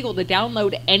totally legal to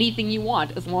download anything you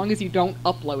want as long as you don't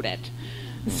upload it.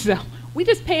 So we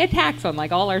just pay a tax on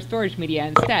like all our storage media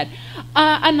instead.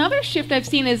 Another shift I've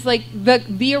seen is like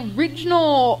the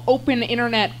original open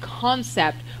internet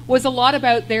concept was a lot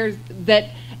about that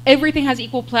everything has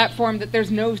equal platform, that there's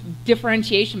no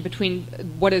differentiation between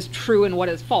what is true and what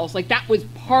is false. Like, that was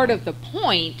part of the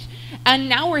point. And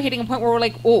now we're hitting a point where we're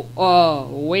like, oh,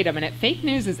 wait a minute, fake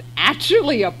news is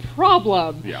actually a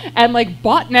problem. Yeah. And like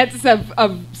botnets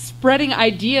of spreading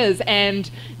ideas and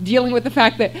dealing with the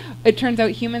fact that it turns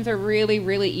out humans are really,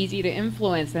 really easy to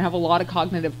influence and have a lot of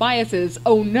cognitive biases.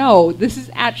 Oh no, this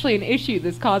is actually an issue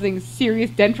that's causing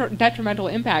serious detrimental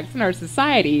impacts in our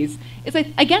societies. It's like,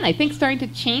 again, I think starting to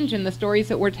change in the stories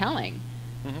that we're telling.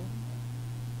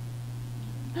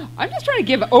 I'm just trying to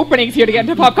give openings here to get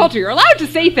into pop culture. You're allowed to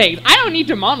say things. I don't need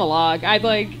to monologue. I'd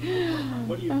like...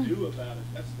 What do you do about it?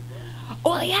 That's the question.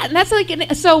 Well, yeah, and that's like...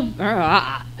 So,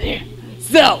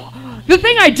 the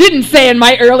thing I didn't say in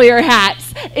my earlier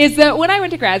hats is that when I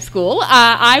went to grad school,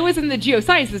 I was in the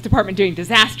geosciences department doing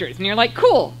disasters. And you're like,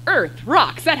 cool, Earth,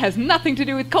 rocks, that has nothing to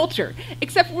do with culture.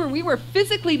 Except where we were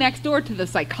physically next door to the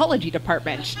psychology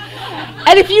department.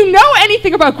 And if you know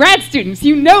anything about grad students,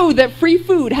 you know that free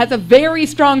food has a very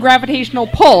strong gravitational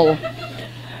pull.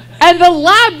 And the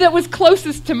lab that was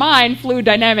closest to mine, fluid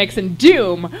dynamics and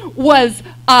doom, was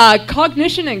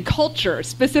cognition and culture,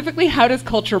 specifically how does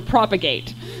culture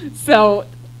propagate. So,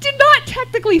 did not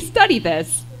technically study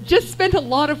this, just spent a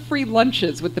lot of free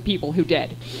lunches with the people who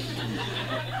did.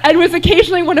 And was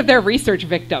occasionally one of their research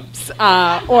victims,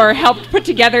 or helped put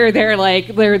together their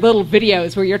little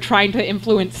videos where you're trying to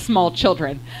influence small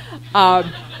children.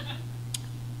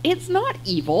 It's not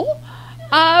evil.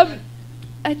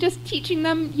 Just teaching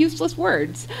them useless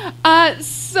words.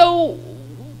 So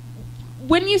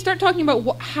when you start talking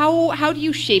about how do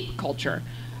you shape culture,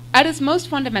 at its most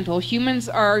fundamental, humans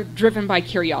are driven by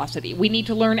curiosity. We need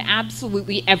to learn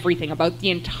absolutely everything about the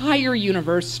entire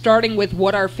universe, starting with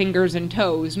what are fingers and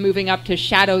toes, moving up to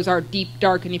shadows are deep,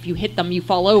 dark, and if you hit them, you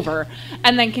fall over,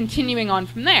 and then continuing on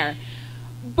from there.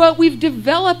 But we've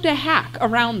developed a hack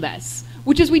around this,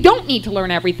 which is we don't need to learn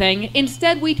everything.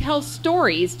 Instead, we tell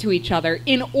stories to each other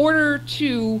in order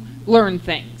to learn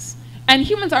things. And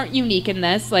humans aren't unique in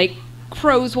this. Like,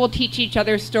 crows will teach each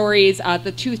other stories.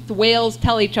 The toothed whales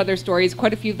tell each other stories.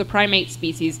 Quite a few of the primate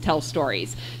species tell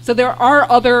stories. So there are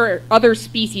other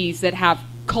species that have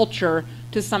culture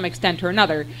to some extent or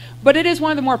another. But it is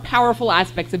one of the more powerful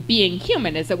aspects of being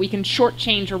human, is that we can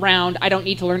shortchange around, I don't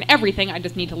need to learn everything, I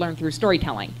just need to learn through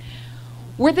storytelling.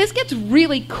 Where this gets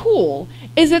really cool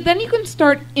is that then you can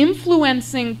start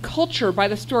influencing culture by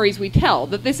the stories we tell.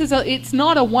 That it's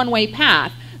not a one-way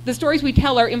path. The stories we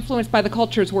tell are influenced by the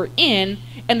cultures we're in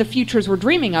and the futures we're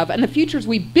dreaming of, and the futures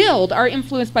we build are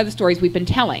influenced by the stories we've been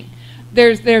telling.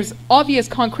 There's obvious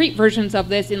concrete versions of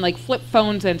this in like flip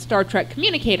phones and Star Trek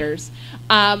communicators,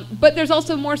 but there's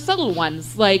also more subtle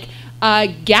ones, like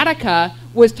Gattaca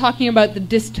was talking about the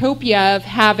dystopia of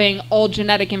having all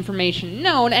genetic information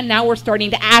known, and now we're starting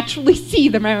to actually see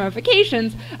the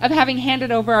ramifications of having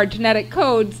handed over our genetic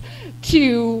codes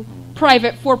to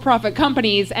private for-profit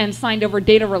companies and signed over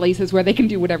data releases where they can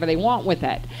do whatever they want with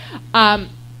it.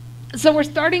 So we're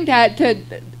starting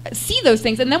to see those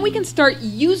things, and then we can start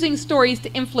using stories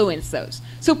to influence those.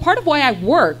 So part of why I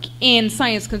work in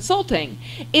science consulting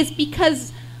is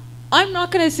because I'm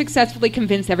not going to successfully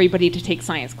convince everybody to take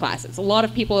science classes. A lot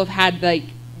of people have had like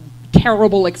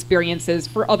terrible experiences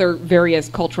for other various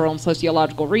cultural and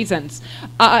sociological reasons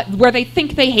where they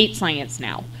think they hate science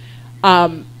now,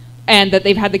 and that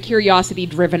they've had the curiosity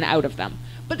driven out of them.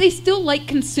 But they still like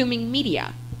consuming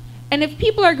media. And if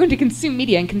people are going to consume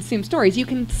media and consume stories, you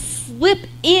can slip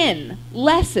in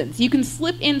lessons. You can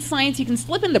slip in science. You can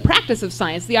slip in the practice of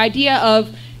science. The idea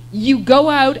of you go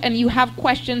out and you have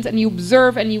questions and you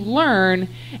observe and you learn.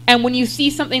 And when you see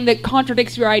something that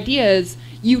contradicts your ideas,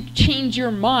 you change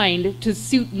your mind to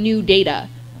suit new data.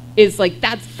 Is like,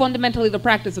 that's fundamentally the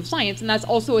practice of science. And that's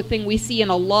also a thing we see in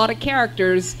a lot of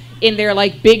characters in their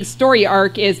like big story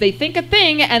arc, is they think a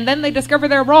thing and then they discover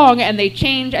they're wrong and they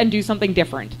change and do something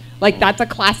different. Like, that's a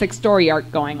classic story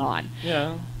arc going on.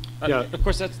 Yeah. Of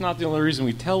course, that's not the only reason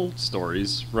we tell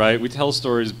stories, right? We tell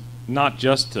stories not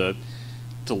just to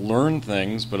learn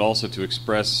things, but also to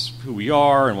express who we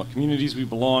are and what communities we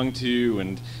belong to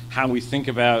and how we think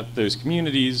about those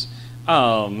communities.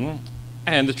 And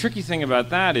the tricky thing about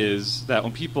that is that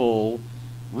when people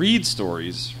read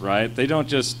stories, right, they don't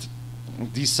just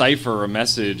decipher a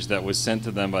message that was sent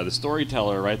to them by the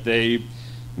storyteller, right? They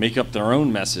make up their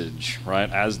own message, right,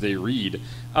 as they read.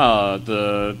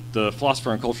 The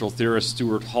philosopher and cultural theorist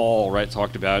Stuart Hall, right,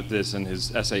 talked about this in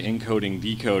his essay Encoding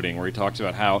Decoding, where he talks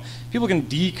about how people can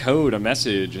decode a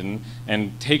message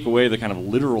and take away the kind of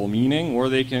literal meaning, or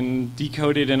they can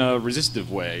decode it in a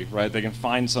resistive way, right? They can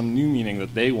find some new meaning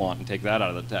that they want and take that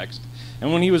out of the text.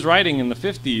 And when he was writing in the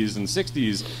 50s and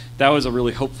 60s, that was a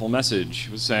really hopeful message.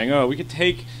 He was saying, oh, we could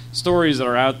take stories that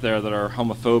are out there that are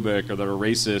homophobic or that are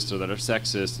racist or that are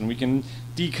sexist, and we can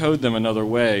decode them another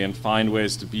way and find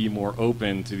ways to be more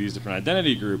open to these different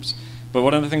identity groups. But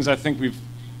one of the things I think we've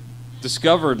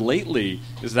discovered lately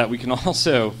is that we can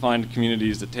also find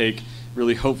communities that take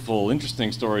really hopeful,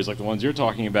 interesting stories like the ones you're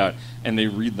talking about, and they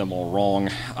read them all wrong.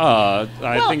 I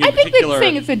think that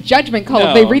saying it's a judgment call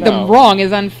if they read them wrong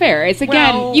is unfair. It's,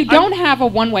 again, you don't have a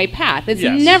one-way path. It's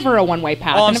never a one-way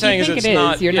path. All and I'm if saying you think is it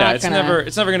is, you're not going to...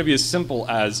 It's never going to be as simple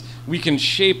as we can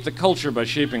shape the culture by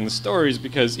shaping the stories,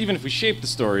 because even if we shape the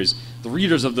stories, the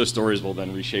readers of those stories will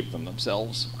then reshape them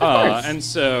themselves. And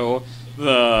so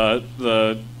the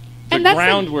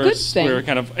ground where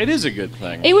kind of, it is a good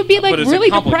thing. It would be like really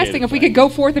depressing if we could go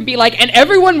forth and be like, and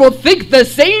everyone will think the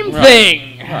same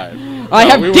thing. Right. I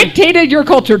have dictated your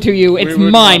culture to you. It's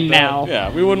mine now.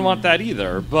 Yeah, we wouldn't want that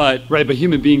either. But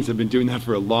human beings have been doing that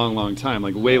for a long, long time,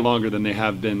 like way longer than they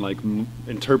have been like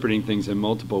interpreting things in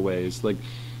multiple ways. Like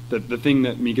the thing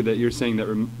that, Mika, that you're saying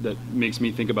that makes me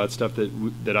think about stuff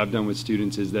that I've done with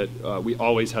students is that we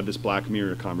always have this Black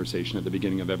Mirror conversation at the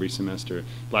beginning of every semester.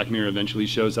 Black Mirror eventually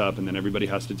shows up, and then everybody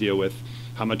has to deal with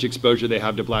how much exposure they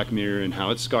have to Black Mirror and how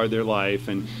it scarred their life,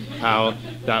 and how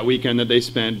that weekend that they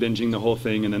spent binging the whole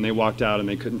thing, and then they walked out and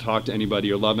they couldn't talk to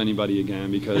anybody or love anybody again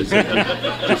because it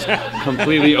just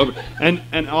completely over. And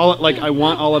all, like, I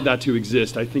want all of that to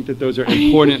exist. I think that those are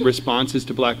important responses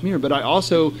to Black Mirror, but I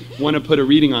also want to put a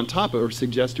reading on top of, or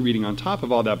suggest a reading on top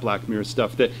of all that Black Mirror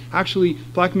stuff, that actually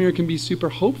Black Mirror can be super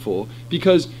hopeful,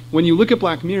 because when you look at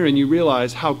Black Mirror and you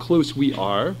realize how close we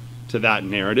are to that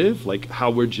narrative, like how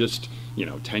we're just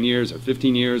 10 years or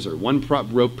 15 years or one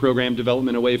program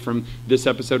development away from this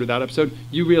episode or that episode,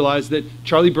 you realize that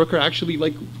Charlie Brooker actually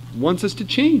wants us to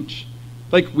change.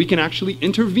 Like, we can actually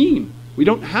intervene. We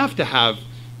don't have to have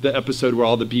the episode where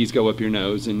all the bees go up your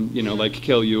nose and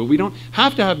kill you. We don't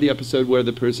have to have the episode where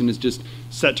the person is just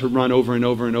set to run over and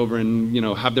over and over and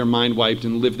have their mind wiped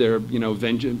and live their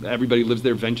vengeance. Everybody lives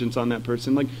their vengeance on that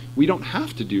person. Like, we don't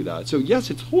have to do that. So yes,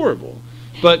 it's horrible,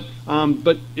 but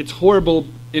it's horrible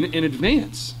in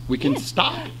advance. We can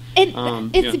stop.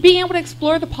 And it's being able to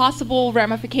explore the possible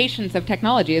ramifications of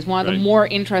technology is one of the more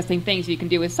interesting things you can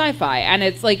do with sci-fi. And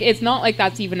it's not like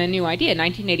that's even a new idea.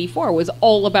 1984 was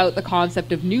all about the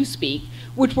concept of newspeak,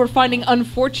 which we're finding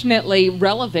unfortunately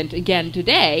relevant again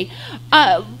today.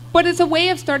 But it's a way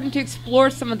of starting to explore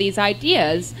some of these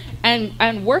ideas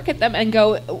and work at them and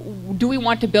go, do we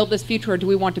want to build this future or do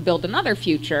we want to build another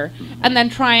future? And then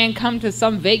try and come to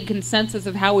some vague consensus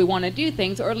of how we want to do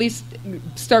things, or at least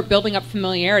start building up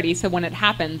familiarity so when it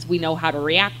happens, we know how to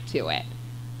react to it.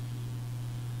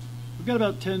 We've got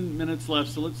about 10 minutes left,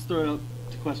 so let's throw out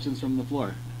questions from the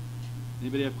floor.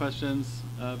 Anybody have questions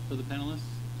for the panelists?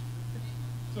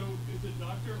 So is the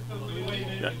doctor... Wait a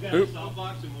minute. You've got a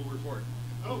softbox and we'll report.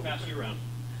 Oh, pass you around.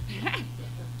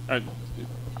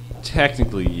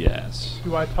 Technically, yes.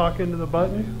 Do I talk into the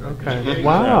button? Okay.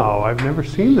 Wow, I've never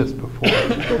seen this before.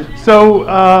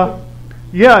 So,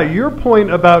 yeah, your point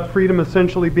about freedom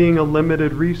essentially being a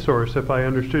limited resource, if I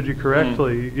understood you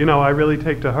correctly, you know, I really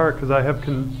take to heart because I have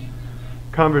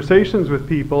conversations with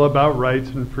people about rights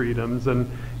and freedoms. And,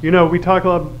 you know, we talk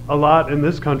a lot in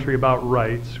this country about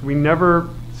rights. We never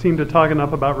seem to talk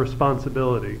enough about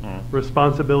responsibility.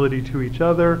 Responsibility to each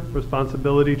other,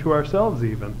 responsibility to ourselves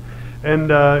even. And,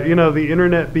 you know, the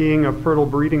internet being a fertile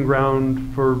breeding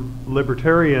ground for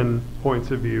libertarian points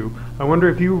of view, I wonder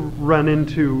if you run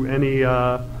into any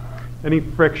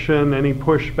friction, any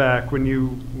pushback when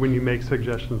you make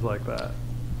suggestions like that.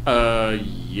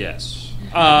 Yes.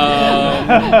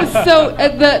 So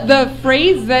the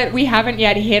phrase that we haven't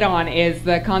yet hit on is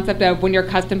the concept of when you're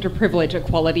accustomed to privilege,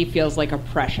 equality feels like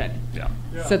oppression. Yeah.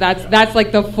 So that's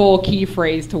like the full key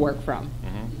phrase to work from.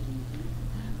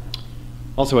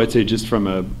 Also, I'd say just from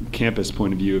a campus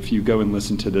point of view, if you go and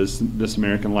listen to this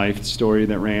American Life story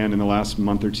that ran in the last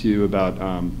month or two about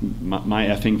my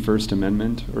effing First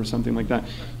Amendment or something like that,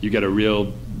 you get a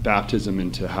real baptism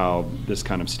into how this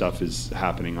kind of stuff is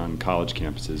happening on college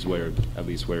campuses, where at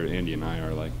least where Andy and I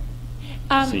are like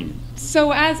seeing it.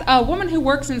 So as a woman who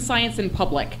works in science in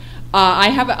public, I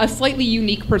have a slightly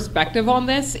unique perspective on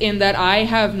this in that I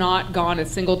have not gone a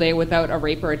single day without a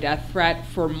rape or a death threat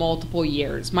for multiple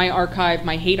years. My archive,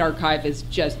 my hate archive is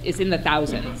in the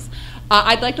thousands.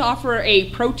 I'd like to offer a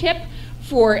pro tip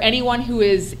for anyone who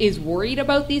is worried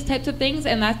about these types of things,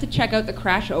 and that's to check out the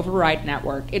Crash Override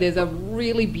Network. It is a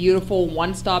really beautiful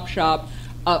one-stop shop,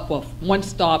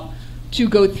 one-stop to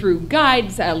go through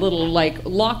guides, a little like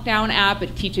lockdown app.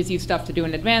 It teaches you stuff to do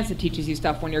in advance. It teaches you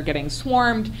stuff when you're getting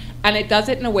swarmed. And it does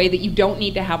it in a way that you don't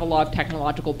need to have a lot of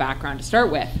technological background to start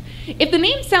with. If the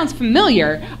name sounds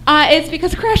familiar, it's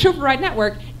because Crash Override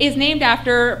Network is named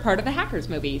after part of the Hackers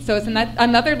movie. So it's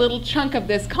another little chunk of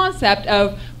this concept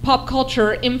of pop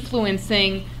culture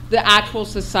influencing the actual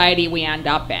society we end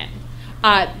up in.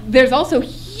 There's also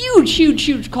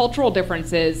huge cultural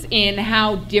differences in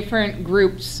how different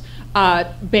groups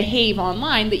behave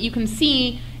online that you can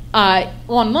see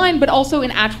online, but also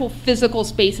in actual physical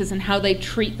spaces and how they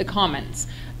treat the commons.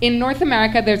 In North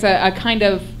America, there's a kind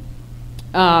of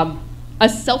a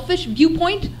selfish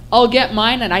viewpoint. I'll get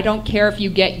mine and I don't care if you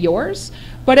get yours.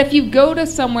 But if you go to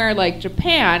somewhere like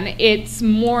Japan, it's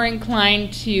more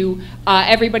inclined to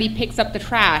everybody picks up the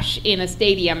trash in a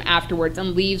stadium afterwards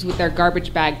and leaves with their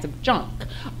garbage bags of junk.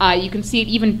 You can see it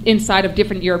even inside of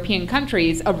different European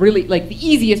countries. Really, like the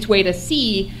easiest way to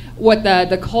see what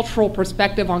the cultural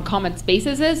perspective on common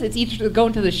spaces is, it's either to go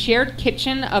into the shared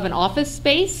kitchen of an office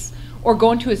space or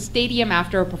go into a stadium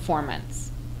after a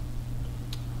performance.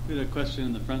 We had a question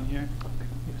in the front here.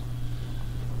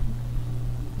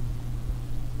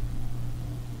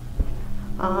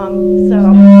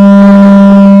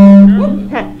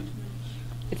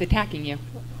 It's attacking you.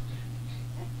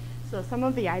 So some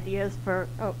of the ideas for,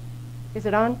 is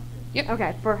it on? Yep.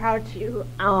 Okay, for how to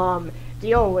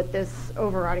deal with this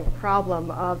overriding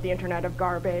problem of the internet of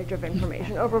garbage, of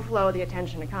information overflow, the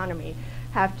attention economy,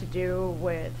 have to do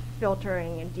with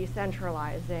filtering and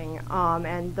decentralizing.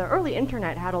 And the early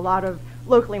internet had a lot of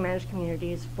locally managed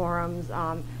communities, forums.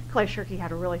 Clay Shirky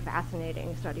had a really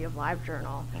fascinating study of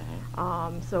LiveJournal.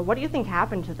 So what do you think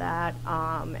happened to that?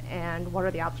 And what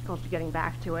are the obstacles to getting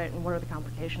back to it? And what are the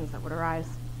complications that would arise?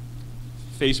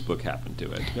 Facebook happened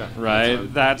to it, right?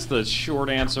 That's the short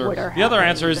answer. Twitter The other happened.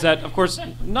 answer is that, of course,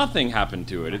 nothing happened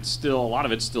to it. It's still, a lot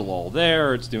of it's still all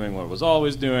there. It's doing what it was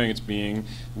always doing. It's being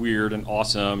weird and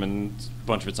awesome, and a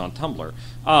bunch of it's on Tumblr.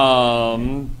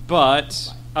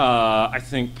 But I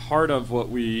think part of what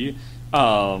we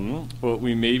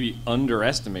maybe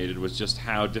underestimated was just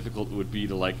how difficult it would be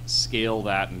to like scale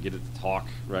that and get it to talk,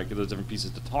 right? Get those different pieces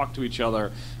to talk to each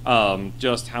other.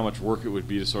 Just how much work it would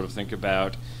be to sort of think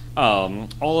about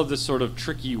all of the sort of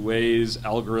tricky ways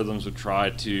algorithms would try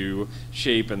to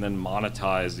shape and then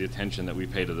monetize the attention that we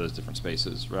pay to those different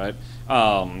spaces, right?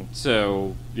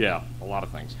 So yeah, a lot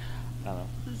of things. I don't know.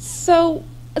 So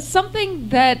something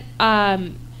that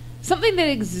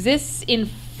exists in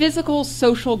physical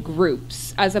social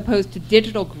groups as opposed to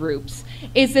digital groups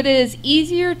is that it is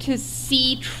easier to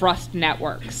see trust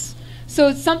networks. So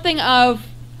it's something of,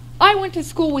 I went to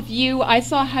school with you, I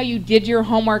saw how you did your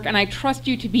homework, and I trust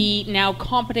you to be now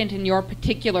competent in your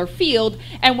particular field,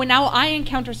 and when now I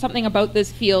encounter something about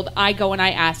this field, I go and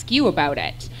I ask you about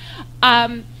it.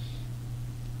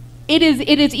 It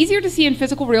is easier to see in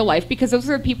physical real life because those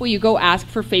are the people you go ask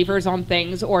for favors on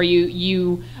things, or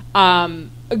you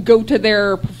go to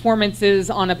their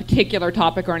performances on a particular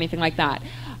topic or anything like that.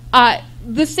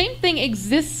 the same thing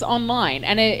exists online,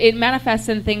 and it manifests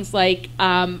in things like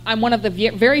I'm one of the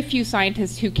very few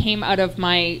scientists who came out of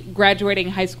my graduating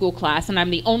high school class, and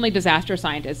I'm the only disaster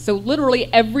scientist. So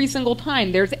literally every single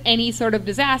time there's any sort of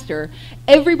disaster,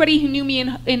 everybody who knew me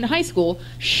in high school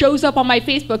shows up on my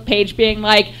Facebook page being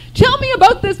like, tell me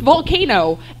about this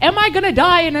volcano. Am I going to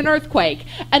die in an earthquake?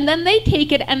 And then they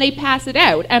take it and they pass it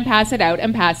out and pass it out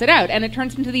and pass it out. And it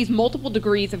turns into these multiple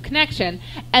degrees of connection.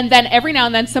 And then every now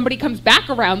and then somebody comes back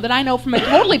around that I know from a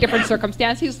totally different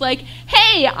circumstance who's like,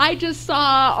 hey, I just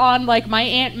saw on like my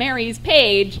Aunt Mary's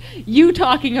page you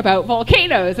talking about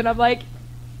volcanoes. And I'm like,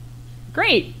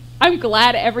 great. I'm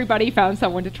glad everybody found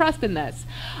someone to trust in this.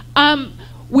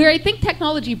 Where I think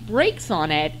technology breaks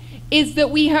on it is that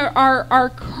we are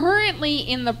currently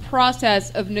in the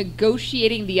process of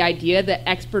negotiating the idea that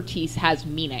expertise has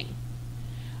meaning.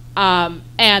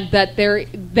 And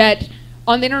that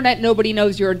on the internet nobody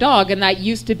knows you're a dog, and that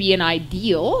used to be an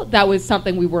ideal. That was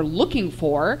something we were looking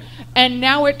for. And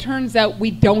now it turns out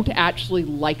we don't actually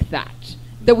like that.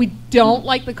 That we don't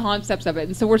like the concepts of it.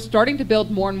 And so we're starting to build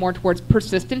more and more towards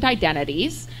persistent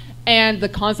identities and the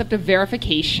concept of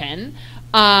verification,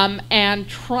 and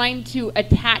trying to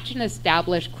attach and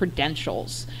establish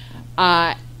credentials.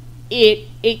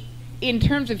 In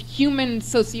terms of human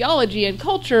sociology and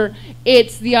culture,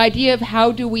 it's the idea of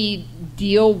how do we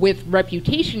deal with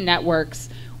reputation networks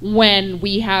when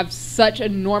we have such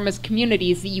enormous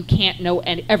communities that you can't know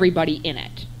everybody in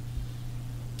it.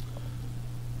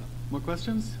 More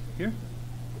questions here?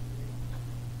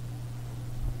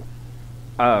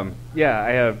 Yeah, I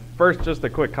have first just a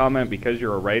quick comment. Because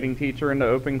you're a writing teacher into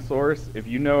open source, if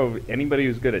you know of anybody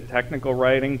who's good at technical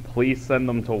writing, please send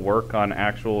them to work on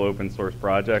actual open source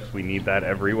projects. We need that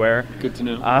everywhere. Good to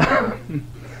know.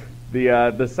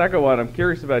 The second one, I'm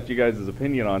curious about you guys'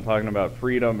 opinion on talking about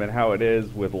freedom and how it is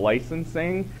with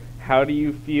licensing. How do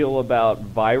you feel about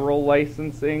viral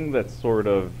licensing? That's sort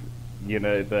of, you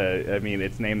know, I mean,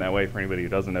 it's named that way for anybody who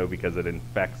doesn't know because it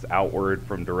infects outward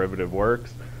from derivative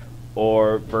works.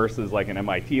 Or versus like an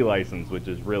MIT license, which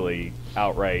is really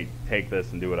outright take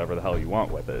this and do whatever the hell you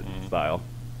want with it style.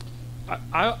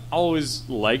 I always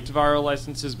liked viral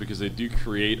licenses because they do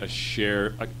create a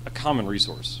common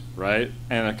resource, right?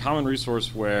 And a common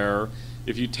resource where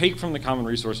if you take from the common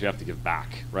resource, you have to give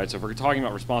back, right? So if we're talking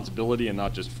about responsibility and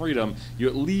not just freedom, you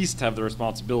at least have the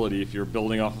responsibility if you're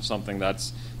building off of something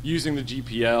that's using the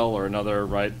GPL or another,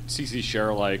 right, CC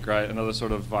share-like, right, another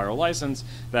sort of viral license,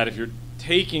 that if you're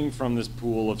taking from this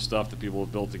pool of stuff that people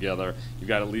have built together, you've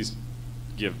got to at least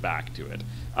give back to it.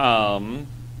 I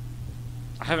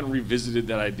haven't revisited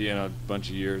that idea in a bunch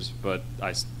of years, but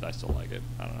I still like it.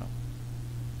 I don't know.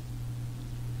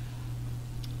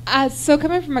 So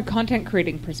coming from a content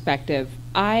creating perspective,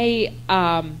 I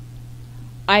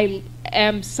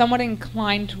am somewhat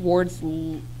inclined towards.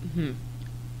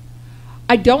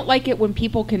 I don't like it when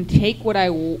people can take what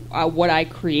I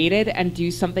created and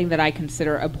do something that I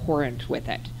consider abhorrent with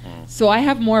it. So I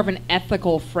have more of an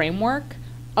ethical framework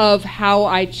of how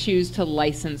I choose to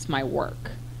license my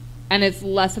work. And it's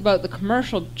less about the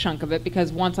commercial chunk of it,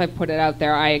 because once I put it out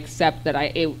there, I accept that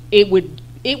it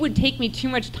would take me too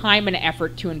much time and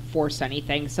effort to enforce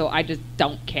anything, so I just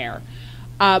don't care.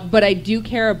 But I do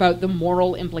care about the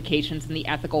moral implications and the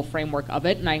ethical framework of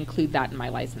it, and I include that in my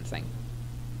licensing.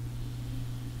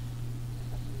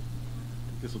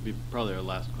 This will be probably our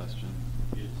last question.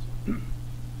 Yes.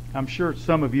 I'm sure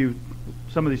some of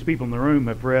these people in the room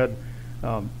have read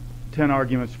 10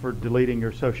 Arguments for Deleting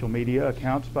Your Social Media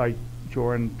Accounts by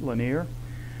Joran Lanier.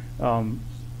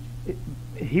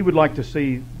 He would like to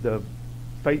see the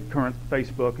current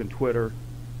Facebook and Twitter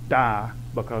die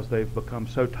because they've become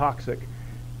so toxic.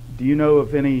 Do you know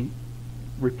of any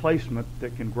replacement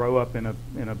that can grow up in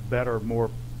a better,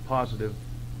 more positive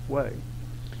way?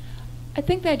 I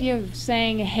think the idea of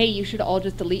saying, hey, you should all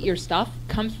just delete your stuff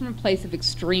comes from a place of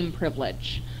extreme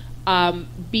privilege,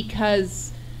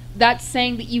 because that's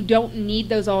saying that you don't need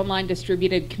those online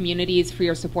distributed communities for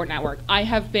your support network. I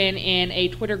have been in a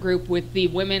Twitter group with the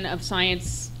Women of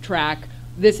Science track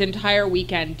this entire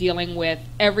weekend, dealing with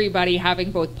everybody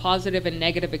having both positive and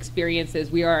negative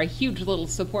experiences. We are a huge little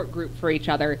support group for each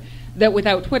other that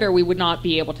without Twitter we would not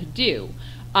be able to do.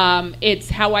 It's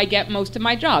how I get most of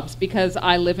my jobs, because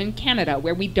I live in Canada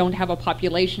where we don't have a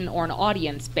population or an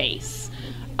audience base.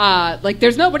 Like,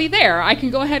 there's nobody there. I can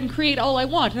go ahead and create all I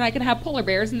want, and I can have polar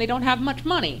bears, and they don't have much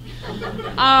money.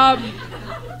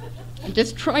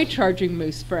 Just try charging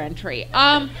Moose for entry.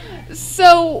 Then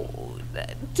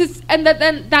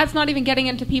that's not even getting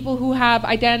into people who have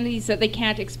identities that they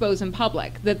can't expose in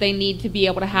public, that they need to be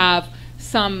able to have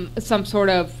some sort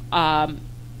of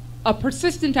a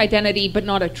persistent identity, but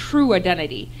not a true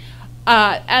identity.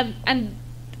 And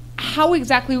how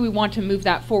exactly we want to move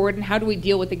that forward, and how do we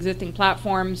deal with existing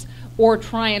platforms or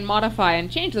try and modify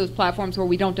and change those platforms where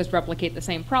we don't just replicate the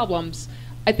same problems,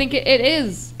 I think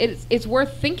it's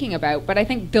worth thinking about, but I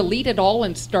think delete it all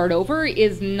and start over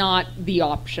is not the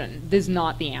option. This is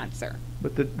not the answer.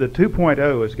 But the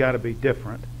 2.0 has got to be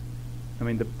different. I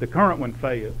mean, the current one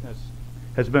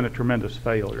has been a tremendous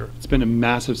failure. It's been a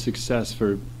massive success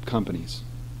for companies.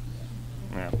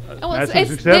 Yeah. Well,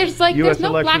 Massive there's US no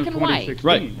election black and white. 2016.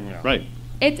 Right, Yeah. right.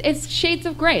 It's shades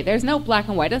of gray. There's no black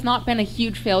and white. It's not been a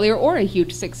huge failure or a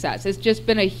huge success. It's just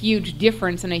been a huge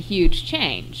difference and a huge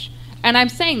change. And I'm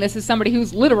saying this as somebody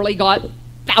who's literally got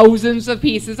thousands of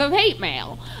pieces of hate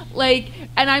mail.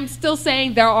 And I'm still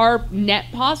saying there are net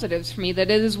positives for me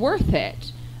that it is worth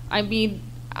it. I mean,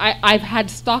 I've had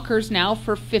stalkers now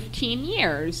for 15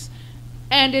 years,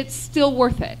 and it's still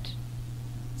worth it.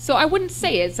 So I wouldn't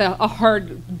say it's a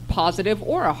hard positive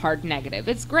or a hard negative.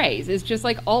 It's grays. It's just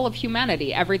like all of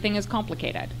humanity. Everything is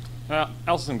complicated. I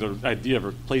also think the idea of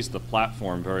replace the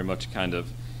platform very much kind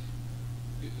of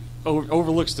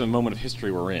overlooks the moment of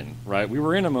history we're in, right? We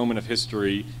were in a moment of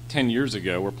history 10 years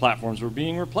ago where platforms were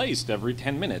being replaced every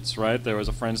 10 minutes, right? There was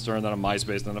a Friendster and then a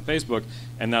MySpace and then a Facebook,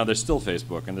 and now there's still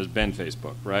Facebook and there's been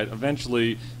Facebook, right?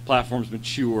 Eventually, platforms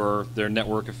mature, their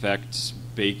network effects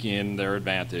bake in their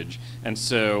advantage, and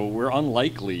so we're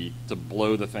unlikely to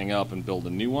blow the thing up and build a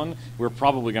new one. We're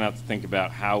probably going to have to think about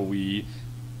how we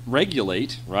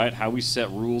regulate, right? How we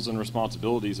set rules and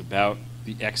responsibilities about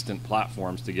the extant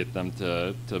platforms to get them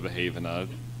to behave in a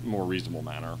more reasonable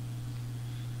manner.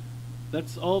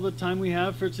 That's all the time we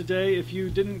have for today. If you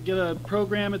didn't get a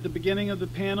program at the beginning of the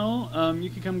panel,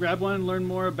 you can come grab one and learn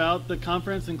more about the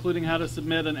conference, including how to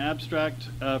submit an abstract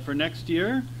for next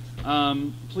year.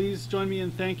 Please join me in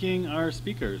thanking our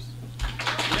speakers.